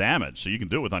around damage, so you can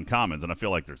do it with uncommons, and I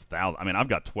feel like there's thousands. I mean, I've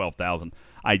got 12,000.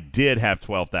 I did have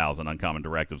 12,000 uncommon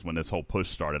directives when this whole push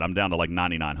started. I'm down to like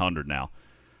 9,900 now.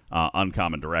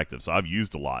 Uncommon directives, so I've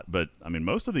used a lot. But I mean,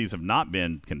 most of these have not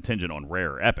been contingent on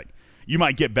rare or epic. You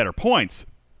might get better points,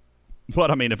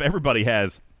 but I mean, if everybody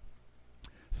has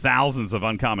thousands of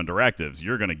uncommon directives,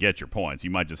 you're going to get your points. You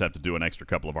might just have to do an extra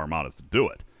couple of Armadas to do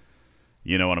it.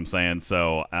 You know what I'm saying?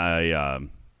 So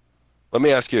let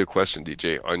me ask you a question,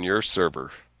 DJ. On your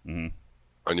server,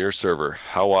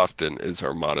 how often is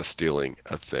Armada stealing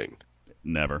a thing?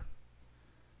 Never.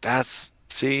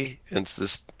 See, it's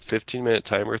this 15-minute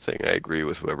timer thing. I agree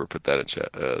with whoever put that in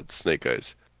chat. Snake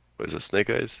Eyes. Was it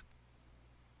Snake Eyes?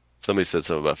 Somebody said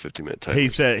something about 15-minute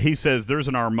timers. He says there's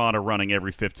an Armada running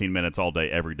every 15 minutes all day,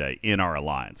 every day in our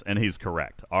alliance, and he's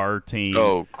correct. Our team.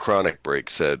 Oh, Chronic Break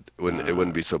said it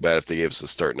wouldn't be so bad if they gave us a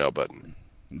start now button.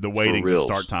 The waiting to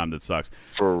start time that sucks.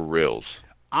 For reals.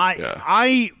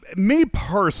 Me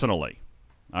personally,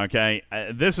 okay,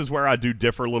 this is where I do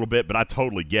differ a little bit, but I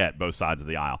totally get both sides of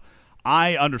the aisle.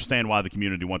 I understand why the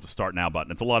community wants a start now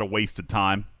button. It's a lot of wasted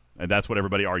time. And that's what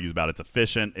everybody argues about. It's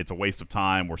efficient. It's a waste of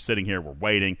time. We're sitting here. We're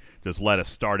waiting. Just let us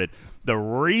start it. The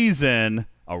reason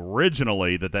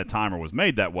originally that timer was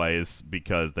made that way is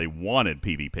because they wanted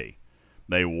PvP.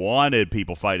 They wanted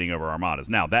people fighting over armadas.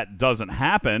 Now, that doesn't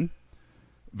happen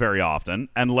very often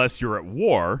unless you're at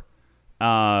war,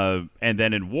 and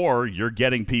then in war, you're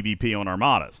getting PvP on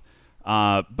armadas.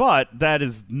 But that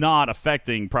is not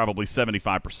affecting probably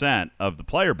 75% of the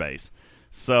player base.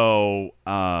 So,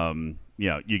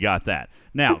 you got that.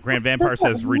 Now, Grand Vampire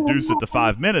says reduce it to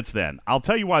 5 minutes then. I'll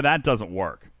tell you why that doesn't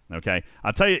work, okay?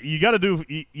 I'll tell you,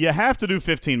 you have to do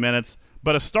 15 minutes,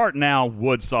 but a start now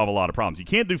would solve a lot of problems. You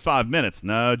can't do 5 minutes.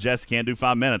 No, Jess can't do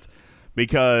 5 minutes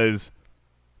because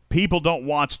people don't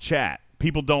watch chat.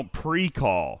 People don't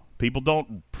pre-call. People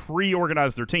don't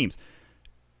pre-organize their teams.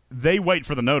 They wait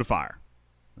for the notifier,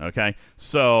 okay?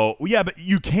 So, yeah, but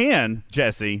you can,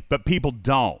 Jesse, but people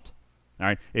don't. All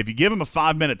right. If you give them a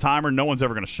 5-minute timer, no one's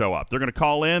ever going to show up. They're going to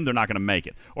call in. They're not going to make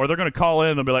it. Or they're going to call in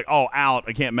and they'll be like, oh, out.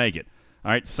 I can't make it.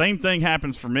 All right. Same thing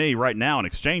happens for me right now in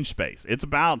Exchange Space. It's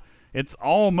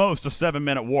almost a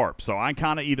 7-minute warp. So I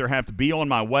kind of either have to be on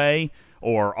my way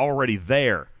or already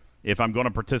there if I'm going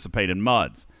to participate in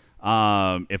MUDs.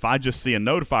 If I just see a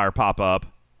notifier pop up,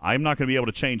 I'm not going to be able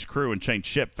to change crew and change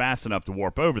ship fast enough to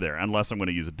warp over there unless I'm going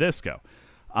to use a disco.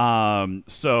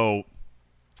 So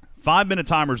 5-minute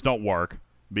timers don't work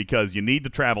because you need the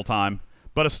travel time,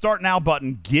 but a Start Now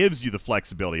button gives you the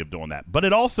flexibility of doing that. But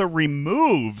it also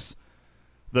removes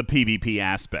the PvP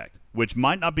aspect, which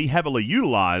might not be heavily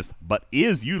utilized, but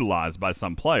is utilized by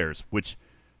some players, which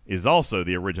is also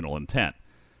the original intent.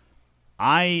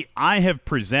 I have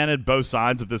presented both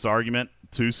sides of this argument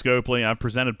to Scopely. I've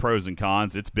presented pros and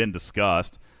cons. It's been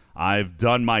discussed. I've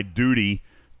done my duty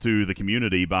to the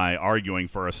community by arguing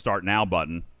for a Start Now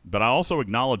button, but I also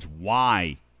acknowledge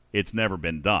why it's never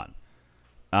been done.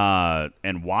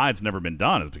 And why it's never been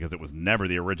done is because it was never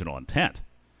the original intent.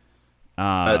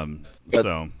 But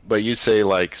you say,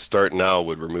 like, Start Now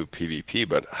would remove PvP,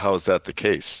 but how is that the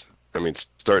case? I mean,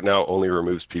 Start Now only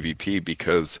removes PvP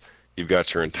because you've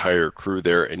got your entire crew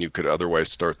there and you could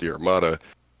otherwise start the Armada.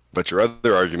 But your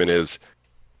other argument is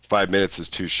 5 minutes is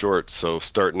too short, so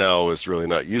Start Now is really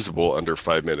not usable under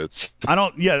 5 minutes. I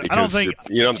don't think you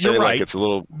know what I'm saying. Right. Like, it's a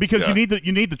little because you need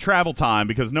the travel time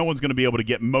because no one's going to be able to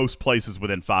get most places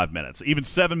within 5 minutes. Even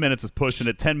 7 minutes is pushing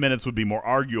it. 10 minutes would be more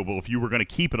arguable if you were going to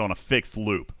keep it on a fixed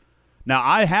loop. Now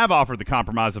I have offered the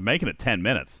compromise of making it 10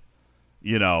 minutes,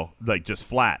 like just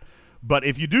flat. But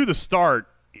if you do the start,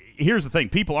 here's the thing: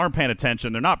 people aren't paying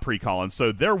attention. They're not pre-calling,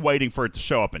 so they're waiting for it to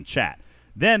show up in chat.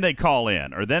 Then they call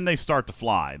in, or then they start to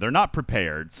fly. They're not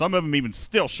prepared. Some of them even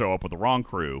still show up with the wrong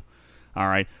crew. All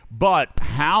right. But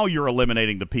how you're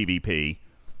eliminating the PvP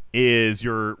is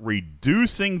you're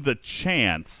reducing the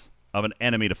chance of an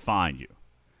enemy to find you.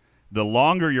 The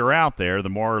longer you're out there, the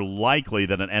more likely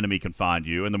that an enemy can find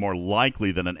you, and the more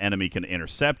likely that an enemy can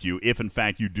intercept you if, in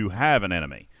fact, you do have an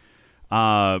enemy.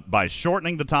 By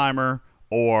shortening the timer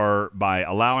or by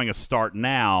allowing a Start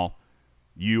Now,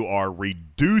 you are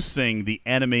reducing the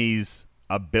enemy's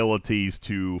abilities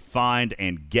to find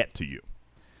and get to you.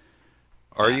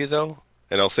 Are you, though?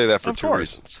 And I'll say that for two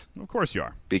reasons. Of course you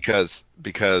are. Because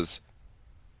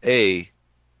A,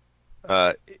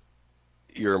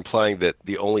 you're implying that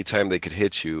the only time they could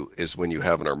hit you is when you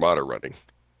have an Armada running.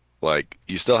 Like,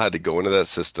 you still had to go into that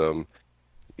system.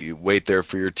 You wait there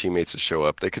for your teammates to show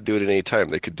up. They could do it at any time.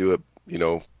 They could do it,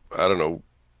 I don't know,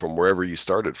 from wherever you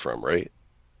started from, right?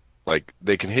 Like,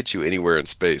 they can hit you anywhere in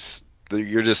space.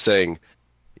 You're just saying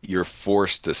you're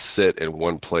forced to sit in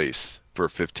one place for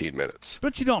 15 minutes.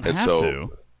 But you don't have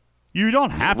to. You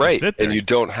don't have to sit there. And you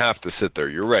don't have to sit there.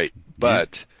 You're right.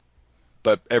 But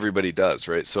everybody does,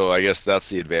 right? So I guess that's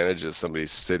the advantage is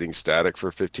somebody's sitting static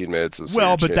for 15 minutes.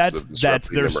 Well, but that's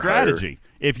their strategy.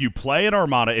 If you play an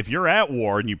Armada, if you're at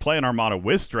war and you play an Armada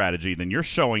with strategy, then you're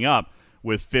showing up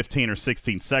with 15 or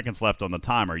 16 seconds left on the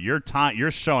timer.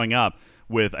 You're showing up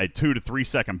with a 2 to 3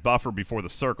 second buffer before the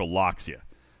circle locks you.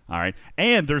 All right?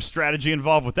 And there's strategy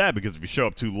involved with that because if you show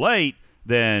up too late,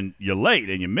 then you're late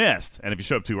and you missed. And if you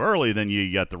show up too early, then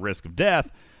you got the risk of death.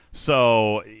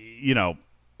 So,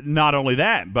 not only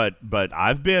that, but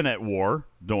I've been at war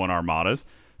doing Armadas.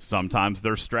 Sometimes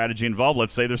there's strategy involved.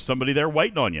 Let's say there's somebody there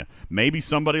waiting on you. Maybe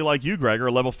somebody like you, Gregor,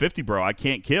 a level 50 bro, I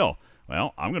can't kill.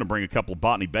 Well, I'm going to bring a couple of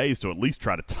Botany Bays to at least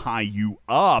try to tie you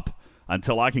up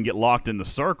until I can get locked in the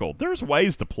circle. There's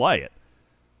ways to play it,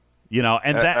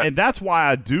 and that's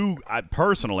why I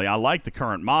personally like the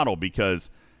current model because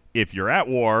if you're at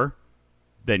war,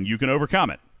 then you can overcome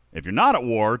it. If you're not at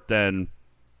war, then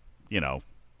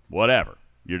whatever.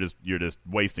 You're just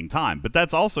wasting time. But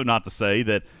that's also not to say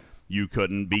that you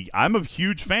couldn't be. I'm a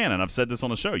huge fan, and I've said this on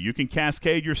the show. You can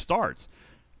cascade your starts.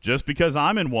 Just because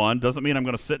I'm in one doesn't mean I'm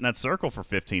going to sit in that circle for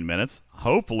 15 minutes.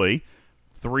 Hopefully,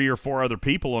 3 or 4 other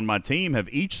people on my team have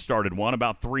each started one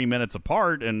about 3 minutes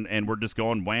apart, and we're just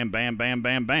going wham, bam, bam,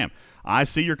 bam, bam. I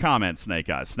see your comment, Snake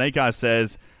Eyes. Snake Eyes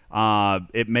says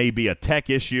it may be a tech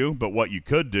issue, but what you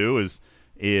could do is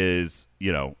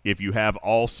if you have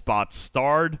all spots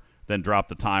starred, then drop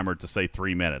the timer to, say,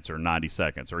 3 minutes or 90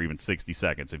 seconds or even 60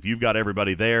 seconds. If you've got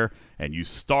everybody there and you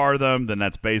star them, then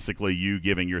that's basically you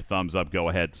giving your thumbs up, go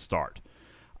ahead to start.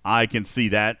 I can see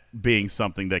that being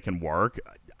something that can work.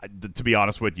 To be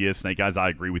honest with you, Snake Eyes, I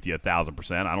agree with you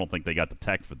 1,000%. I don't think they got the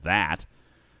tech for that.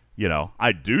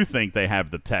 I do think they have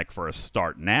the tech for a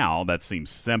start now. That seems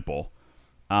simple.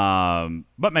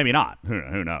 But maybe not.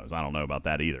 Who knows? I don't know about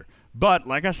that either. But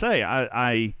like I say,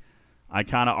 I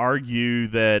kind of argue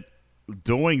that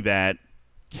doing that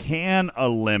can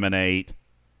eliminate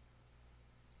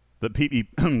the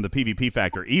PvP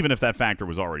factor, even if that factor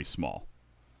was already small.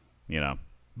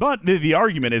 But the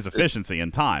argument is efficiency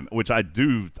and time, which I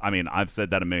do. I mean, I've said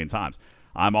that a million times.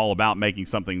 I'm all about making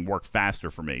something work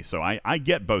faster for me, so I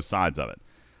get both sides of it.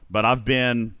 But I've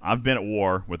been at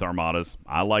war with armadas.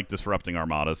 I like disrupting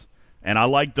armadas, and I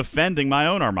like defending my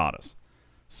own armadas.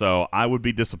 So I would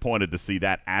be disappointed to see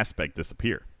that aspect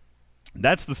disappear.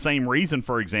 That's the same reason,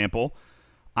 for example,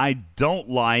 I don't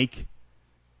like,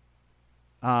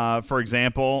 for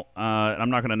example, I'm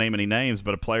not going to name any names,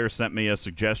 but a player sent me a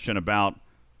suggestion about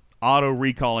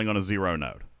auto-recalling on a 0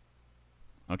 node.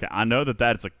 Okay, I know that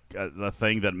that's a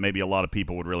thing that maybe a lot of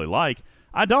people would really like.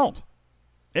 I don't.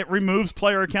 It removes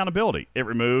player accountability. It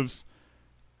removes,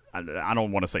 I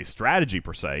don't want to say strategy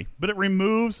per se, but it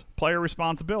removes player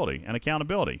responsibility and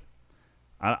accountability.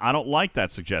 I don't like that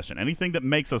suggestion. Anything that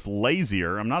makes us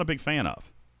lazier, I'm not a big fan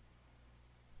of.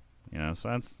 So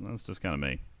that's just kind of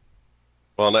me.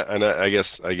 Well, and I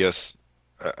guess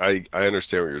I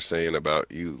understand what you're saying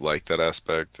about you like that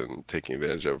aspect and taking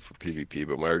advantage of it for PvP,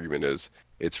 but my argument is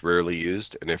it's rarely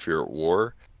used, and if you're at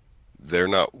war, they're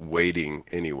not waiting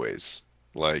anyways.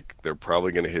 Like, they're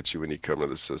probably going to hit you when you come to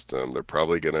the system. They're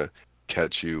probably going to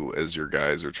catch you as your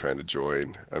guys are trying to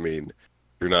join. I mean,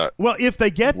 you're not. Well, if they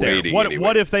get there,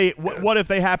 what if they Yeah. what if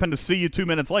they happen to see you 2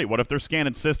 minutes late? What if they're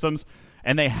scanning systems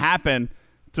and they happen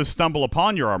to stumble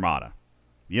upon your armada?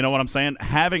 You know what I'm saying?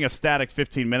 Having a static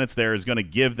 15 minutes there is going to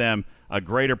give them a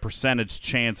greater percentage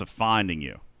chance of finding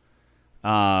you.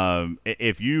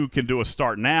 If you can do a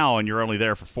start now and you're only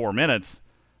there for 4 minutes,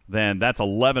 then that's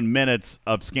 11 minutes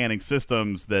of scanning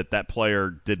systems that player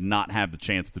did not have the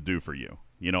chance to do for you.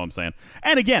 You know what I'm saying?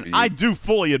 And again, I do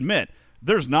fully admit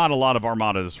there's not a lot of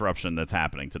armada disruption that's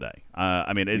happening today.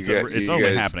 I mean, it's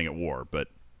only happening at war, but.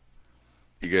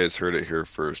 You guys heard it here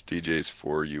first. DJ's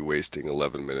for you wasting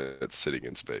 11 minutes sitting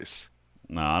in space.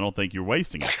 No, I don't think you're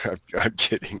wasting it. I'm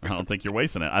kidding. I don't think you're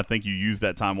wasting it. I think you use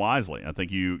that time wisely. I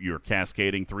think you're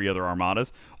cascading 3 other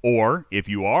armadas. Or if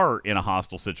you are in a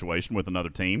hostile situation with another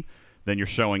team, then you're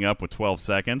showing up with 12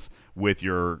 seconds with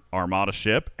your armada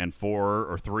ship and 4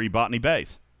 or 3 botany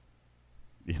bays.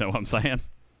 You know what I'm saying?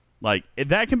 Like,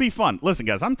 that can be fun. Listen,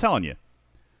 guys, I'm telling you.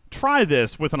 Try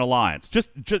this with an alliance. Just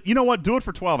you know what? Do it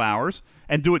for 12 hours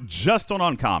and do it just on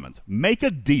uncommons. Make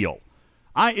a deal.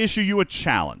 I issue you a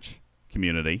challenge,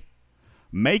 community.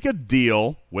 Make a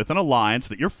deal with an alliance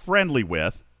that you're friendly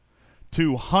with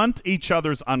to hunt each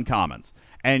other's uncommons.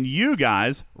 And you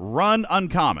guys run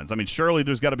uncommons. I mean, surely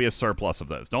there's got to be a surplus of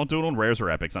those. Don't do it on rares or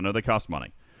epics. I know they cost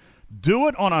money. Do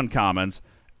it on uncommons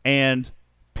and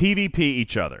PvP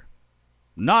each other.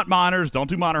 Not minors. Don't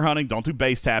do minor hunting. Don't do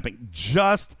base tapping.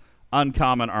 Just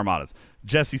uncommon armadas.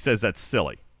 Jesse says that's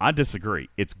silly. I disagree.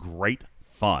 It's great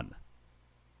fun.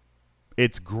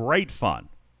 It's great fun.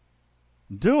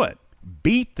 Do it.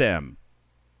 Beat them.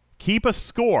 Keep a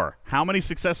score. How many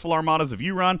successful armadas have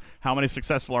you run? How many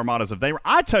successful armadas have they run?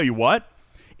 I tell you what,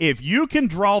 if you can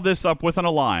draw this up with an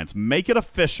alliance, make it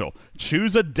official,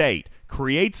 choose a date,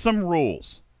 create some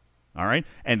rules, all right?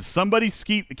 And somebody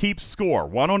keeps score,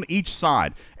 one on each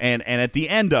side. And at the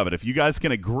end of it, if you guys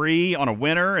can agree on a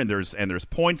winner and there's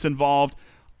points involved,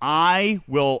 I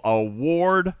will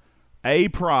award a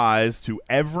prize to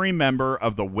every member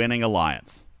of the winning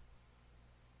alliance.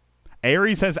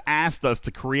 Ares has asked us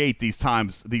to create these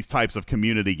types of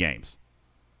community games.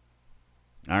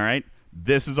 All right?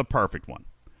 This is a perfect one.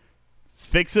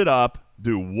 Fix it up,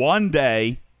 do 1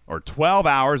 day or 12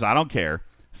 hours, I don't care.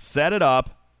 Set it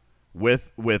up with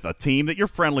a team that you're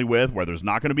friendly with where there's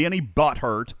not going to be any butt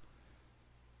hurt,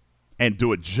 and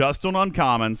do it just on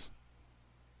uncommons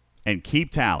and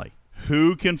keep tally.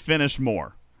 Who can finish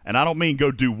more? And I don't mean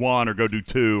go do 1 or go do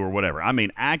 2 or whatever. I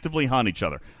mean actively hunt each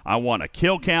other. I want a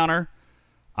kill counter.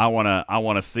 I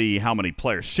want to see how many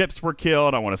player ships were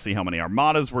killed. I want to see how many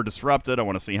armadas were disrupted. I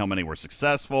want to see how many were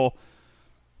successful.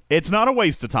 It's not a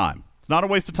waste of time. It's not a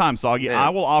waste of time, Soggy. Yeah. I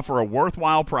will offer a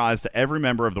worthwhile prize to every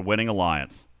member of the winning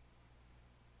alliance.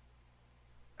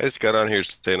 I just got on here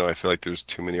saying, I feel like there's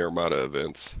too many Armada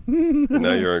events. And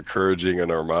now you're encouraging an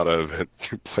Armada event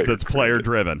to play. That's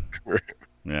player-driven.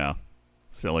 Yeah.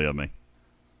 Silly of me.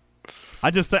 I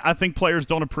think players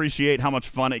don't appreciate how much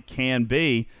fun it can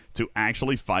be to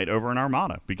actually fight over an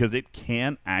Armada, because it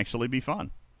can actually be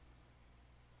fun.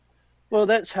 Well,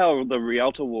 that's how the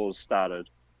Rialto Wars started.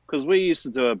 Because we used to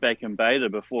do it back in beta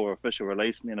before official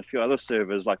release, and then a few other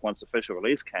servers, like once official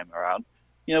release came around,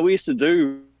 we used to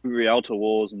do Rialto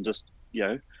Wars and just,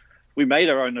 we made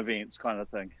our own events kind of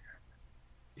thing.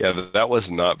 Yeah, that was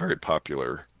not very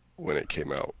popular when it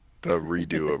came out. The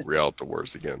redo of Rialto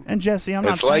Wars again. And Jesse, I'm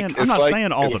not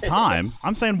saying all the time.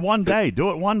 I'm saying one day.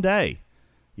 Do it one day.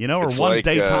 Or It's one like,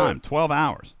 day time, 12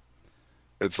 hours.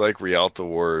 It's like Rialto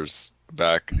Wars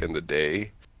back in the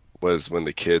day was when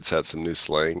the kids had some new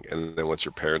slang, and then once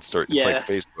your parents start, it's like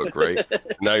Facebook, right?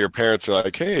 Now your parents are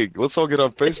like, hey, let's all get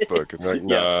on Facebook. And they're like,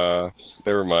 nah,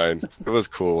 never mind. It was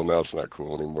cool, now it's not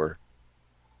cool anymore.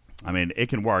 I mean, it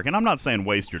can work. And I'm not saying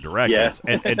waste your directives.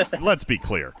 Yeah. and let's be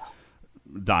clear,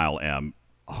 Dial M,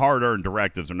 hard-earned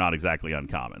directives are not exactly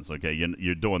uncommons, okay?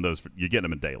 You're doing those, you're getting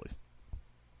them in dailies.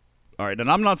 All right,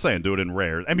 and I'm not saying do it in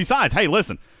rares. And besides, hey,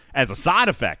 listen, as a side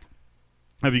effect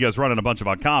of you guys running a bunch of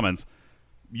uncommons,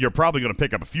 you're probably going to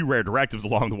pick up a few rare directives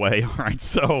along the way, all right?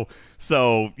 So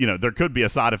there could be a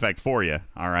side effect for you,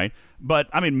 all right? But,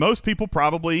 I mean, most people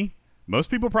probably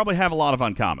have a lot of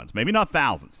uncommons. Maybe not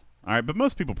thousands, all right? But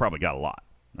most people probably got a lot,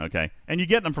 okay? And you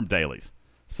get them from dailies.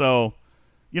 So,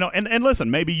 and listen,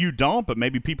 maybe you don't, but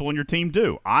maybe people in your team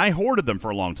do. I hoarded them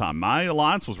for a long time. My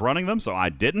alliance was running them, so I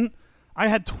didn't. I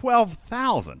had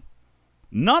 12,000,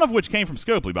 none of which came from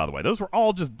Scopely, by the way. Those were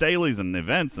all just dailies and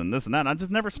events and this and that, and I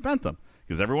just never spent them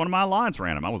because everyone in my alliance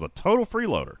ran them. I was a total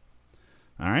freeloader.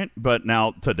 All right, but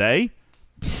now today,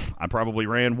 I probably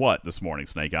ran this morning,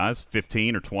 Snake Eyes?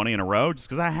 15 or 20 in a row just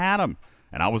because I had them.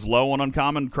 And I was low on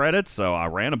uncommon credits, so I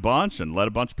ran a bunch and let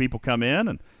a bunch of people come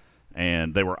in,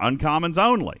 and they were uncommons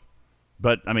only.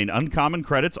 But, I mean, uncommon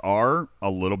credits are a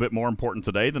little bit more important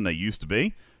today than they used to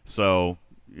be, so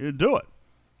you do it.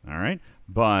 All right?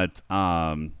 But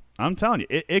I'm telling you,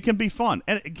 it can be fun.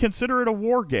 And consider it a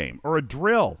war game or a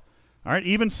drill. All right?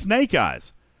 Even Snake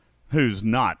Eyes, who's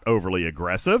not overly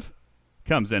aggressive,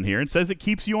 comes in here and says it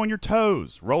keeps you on your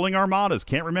toes. Rolling armadas,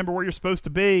 can't remember where you're supposed to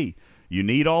be. You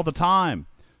need all the time.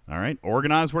 All right?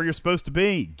 Organize where you're supposed to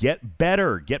be. Get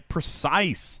better. Get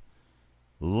precise.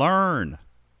 Learn.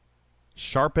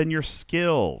 Sharpen your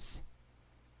skills.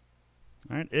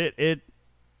 All right?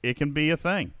 It can be a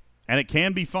thing. And it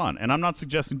can be fun. And I'm not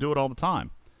suggesting do it all the time.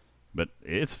 But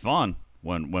it's fun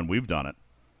when we've done it.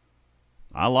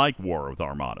 I like war with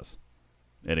armadas.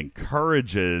 It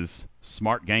encourages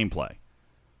smart gameplay.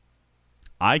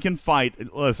 I can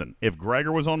fight. Listen, if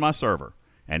Gregor was on my server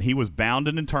and he was bound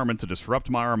and determined to disrupt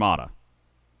my armada,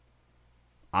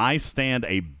 I stand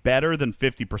a better than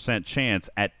 50% chance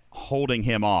at holding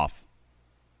him off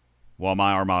while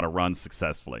my armada runs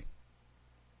successfully.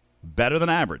 Better than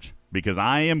average, because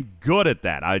I am good at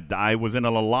that. I was in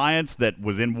an alliance that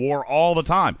was in war all the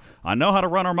time. I know how to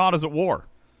run armadas at war.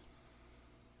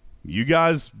 You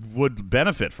guys would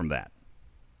benefit from that.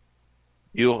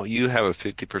 You have a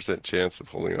 50% chance of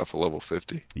holding off a level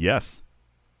 50. Yes.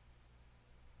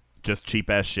 Just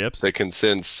cheap-ass ships. They can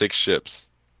send 6 ships.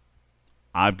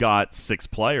 I've got 6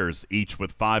 players, each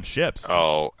with 5 ships.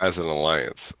 Oh, as an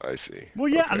alliance, I see. Well,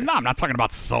 yeah, Okay. no, I'm not talking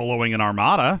about soloing an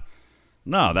armada.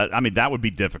 No, that would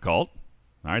be difficult.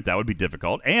 All right, that would be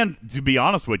difficult. And to be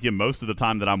honest with you, most of the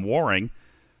time that I'm warring,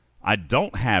 I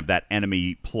don't have that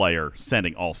enemy player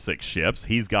sending all 6 ships.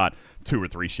 He's got 2 or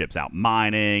 3 ships out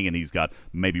mining, and he's got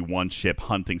maybe 1 ship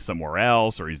hunting somewhere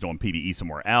else, or he's doing PvE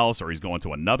somewhere else, or he's going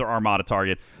to another armada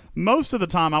target. Most of the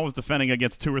time I was defending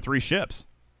against 2 or 3 ships.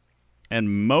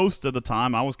 And most of the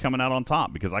time I was coming out on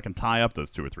top because I can tie up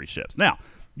those 2 or 3 ships. Now,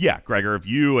 yeah, Gregor, if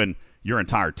you and your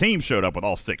entire team showed up with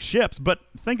all 6 ships, but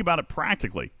think about it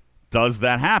practically. Does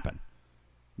that happen?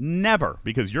 Never,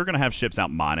 because you're going to have ships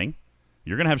out mining.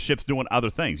 You're going to have ships doing other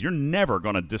things. You're never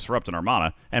going to disrupt an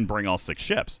armada and bring all 6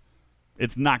 ships.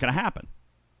 It's not going to happen.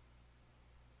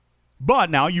 But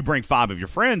now you bring 5 of your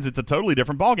friends, it's a totally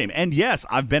different ballgame. And yes,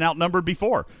 I've been outnumbered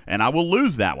before, and I will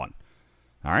lose that one.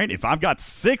 All right, if I've got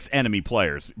 6 enemy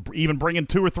players, even bringing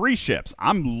 2 or 3 ships,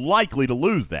 I'm likely to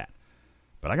lose that.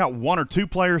 But I got 1 or 2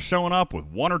 players showing up with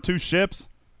 1 or 2 ships,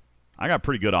 I got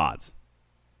pretty good odds.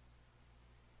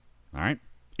 All right,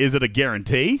 is it a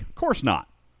guarantee? Of course not.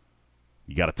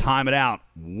 You got to time it out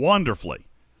wonderfully.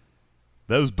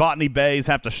 Those botany bays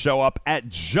have to show up at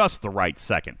just the right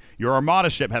second. Your Armada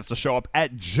ship has to show up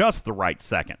at just the right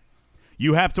second.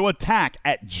 You have to attack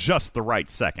at just the right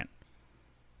second.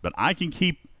 But I can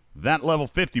keep that level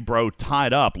 50 bro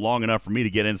tied up long enough for me to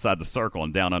get inside the circle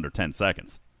and down under 10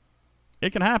 seconds. It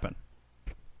can happen.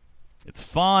 It's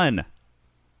fun.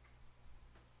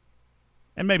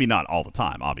 And maybe not all the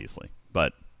time, obviously.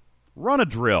 But run a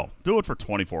drill. Do it for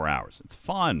 24 hours. It's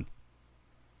fun.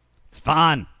 It's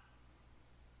fun.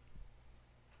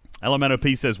 Elemento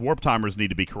P says warp timers need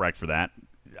to be correct for that.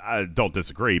 I don't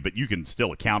disagree, but you can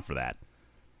still account for that.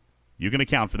 You can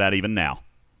account for that even now.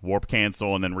 Warp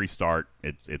cancel and then restart.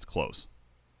 It's close.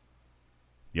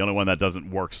 The only one that doesn't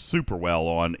work super well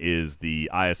on is the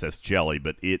ISS Jelly,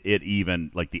 but it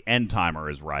even, like the end timer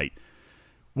is right.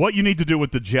 What you need to do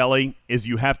with the Jelly is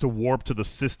you have to warp to the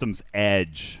system's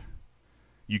edge.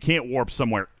 You can't warp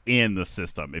somewhere in the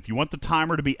system. If you want the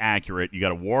timer to be accurate, you got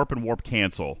to warp and warp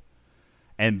cancel.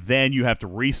 And then you have to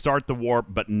restart the warp,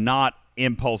 but not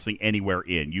impulsing anywhere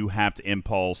in. You have to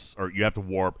impulse, or you have to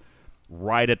warp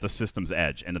right at the system's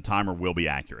edge, and the timer will be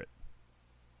accurate.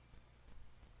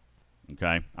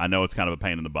 Okay? I know it's kind of a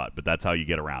pain in the butt, but that's how you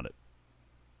get around it.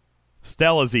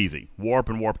 Stella's easy. Warp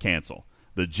and warp cancel.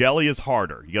 The Jelly is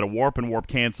harder. You got to warp and warp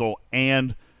cancel,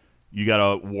 and you got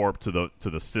to warp to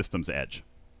the system's edge.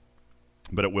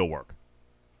 But it will work.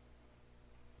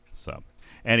 So,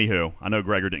 anywho, I know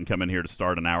Gregor didn't come in here to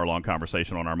start an hour-long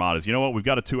conversation on Armadas. You know what? We've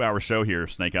got a 2-hour show here,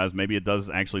 Snake Eyes. Maybe it does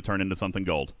actually turn into something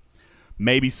gold.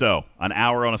 Maybe so. An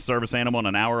hour on a service animal and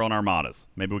an hour on Armadas.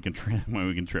 Maybe we can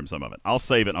trim some of it. I'll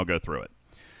save it and I'll go through it.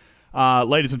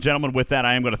 Ladies and gentlemen, with that,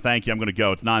 I am going to thank you. I'm going to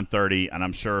go. It's 9:30, and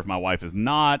I'm sure if my wife is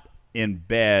not in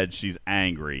bed, she's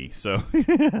angry. So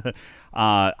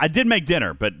I did make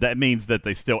dinner, but that means that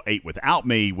they still ate without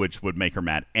me, which would make her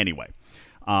mad anyway.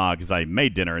 Because I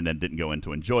made dinner and then didn't go in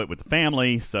to enjoy it with the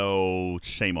family, so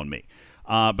shame on me.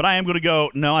 But I am going to go.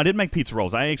 No, I didn't make pizza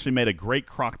rolls. I actually made a great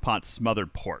crock pot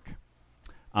smothered pork.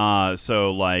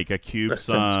 So like I cubed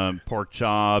some pork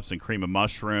chops and cream of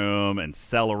mushroom and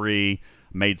celery,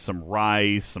 made some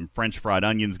rice, some French fried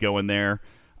onions go in there.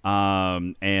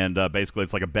 And basically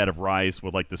it's like a bed of rice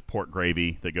with like this pork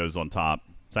gravy that goes on top.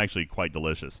 It's actually quite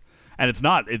delicious. And it's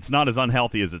not as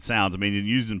unhealthy as it sounds. I mean, you're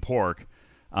using pork,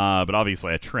 but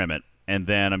obviously I trim it. And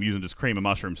then I'm using just cream of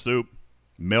mushroom soup,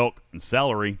 milk, and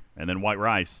celery, and then white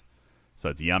rice. So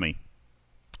it's yummy.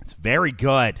 It's very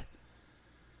good.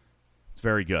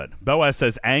 Very good. Boaz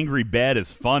says, angry bed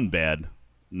is fun bed.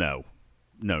 No,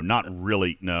 not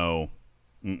really. No.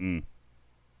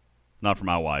 Not for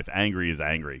my wife. Angry is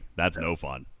angry. That's no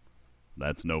fun.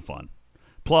 That's no fun.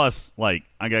 Plus, like,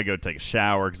 I got to go take a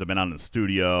shower because I've been out in the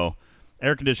studio.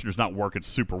 Air conditioner's not working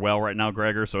super well right now,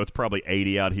 Gregor, so it's probably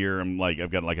 80 out here. I've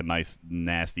got like a nice,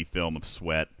 nasty film of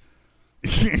sweat.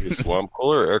 Swamp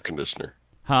cooler or air conditioner?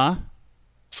 Huh?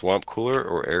 Swamp cooler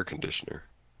or air conditioner?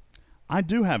 I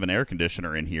do have an air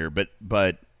conditioner in here, but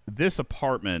this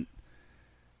apartment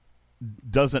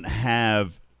doesn't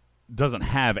have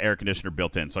air conditioner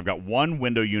built in. So I've got one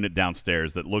window unit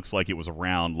downstairs that looks like it was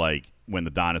around like when the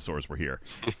dinosaurs were here.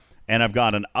 And I've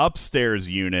got an upstairs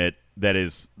unit that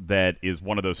is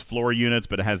one of those floor units,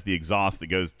 but it has the exhaust that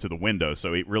goes to the window,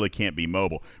 so it really can't be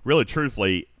mobile. Really,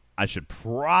 truthfully, I should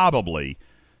probably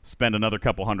spend another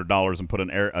couple $100 and put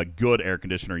a good air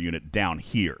conditioner unit down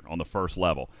here on the first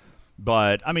level.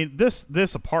 But, I mean,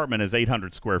 this apartment is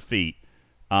 800 square feet,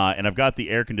 and I've got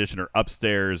the air conditioner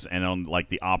upstairs and on, like,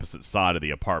 the opposite side of the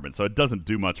apartment, so it doesn't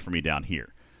do much for me down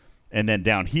here. And then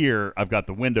down here, I've got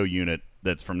the window unit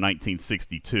that's from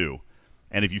 1962,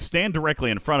 and if you stand directly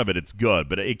in front of it, it's good,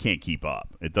 but it can't keep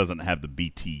up. It doesn't have the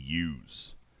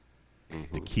BTUs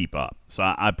to keep up. So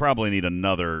I probably need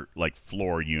another, like,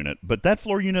 floor unit. But that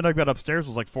floor unit I've got upstairs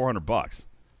was like $400.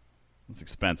 It's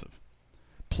expensive.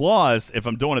 Plus, if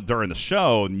I'm doing it during the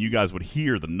show, then you guys would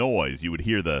hear the noise. You would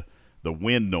hear the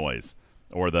wind noise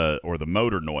or the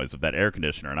motor noise of that air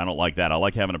conditioner, and I don't like that. I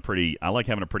like having a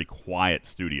pretty quiet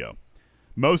studio.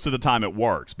 Most of the time it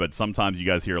works, but sometimes you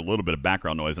guys hear a little bit of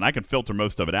background noise, and I can filter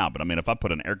most of it out. But I mean, if I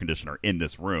put an air conditioner in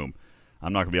this room,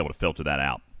 I'm not going to be able to filter that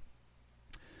out.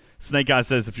 Snake Guy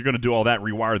says, if you're going to do all that,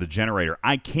 rewire the generator.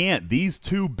 I can't. These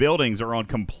two buildings are on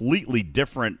completely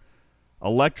different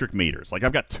electric meters. Like,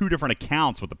 I've got two different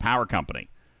accounts with the power company.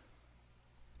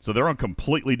 So they're on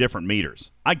completely different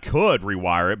meters. I could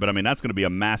rewire it, but I mean, that's going to be a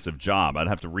massive job. I'd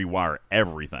have to rewire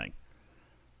everything.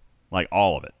 Like,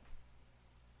 all of it.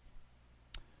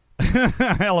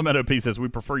 Elemento P says, we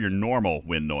prefer your normal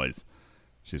wind noise.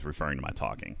 She's referring to my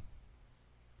talking.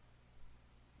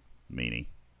 Meanie.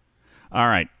 All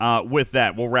right. With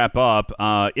that, we'll wrap up.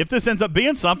 If this ends up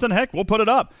being something, heck, we'll put it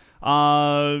up.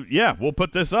 Yeah, we'll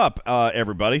put this up,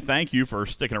 everybody. Thank you for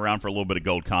sticking around for a little bit of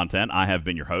gold content. I have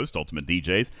been your host, Ultimate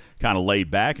DJs, kind of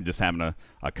laid back and just having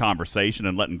a conversation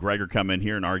and letting Gregor come in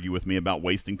here and argue with me about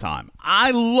wasting time.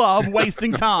 I love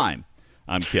wasting time.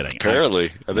 I'm kidding.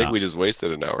 Apparently. I think we just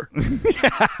wasted an hour.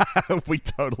 Yeah, we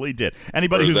totally did.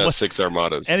 Anybody who's that 6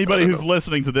 Armadas? Anybody who's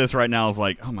listening to this right now is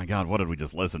like, oh my God, what did we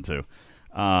just listen to?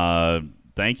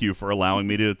 Thank you for allowing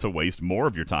me to waste more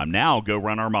of your time. Now go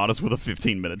run Armadas with a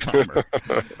 15-minute timer.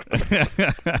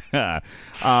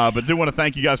 But do want to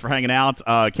thank you guys for hanging out.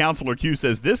 Counselor Q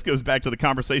says, this goes back to the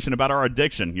conversation about our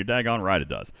addiction. You're daggone right it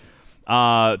does.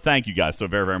 Thank you guys so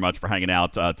very, very much for hanging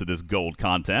out to this gold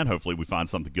content. Hopefully we find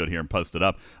something good here and post it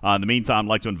up. In the meantime, I'd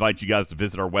like to invite you guys to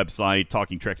visit our website,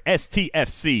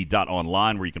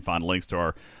 TalkingTrekSTFC.online, where you can find links to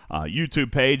our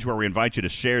YouTube page, where we invite you to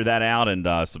share that out and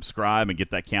subscribe and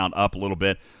get that count up a little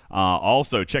bit.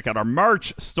 Also, check out our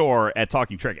merch store at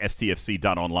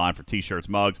TalkingTrekSTFC.online for t-shirts,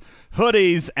 mugs,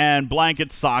 hoodies, and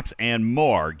blankets, socks, and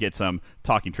more. Get some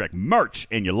Talking Trek merch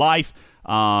in your life.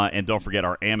 And don't forget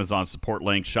our Amazon support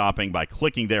link. Shopping by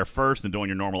clicking there first and doing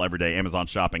your normal everyday Amazon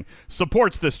shopping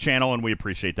supports this channel, and we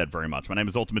appreciate that very much. My name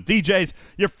is Ultimate DJs,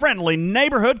 your friendly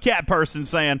neighborhood cat person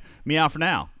saying meow for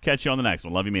now. Catch you on the next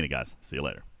one. Love you, mean it, guys. See you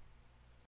later.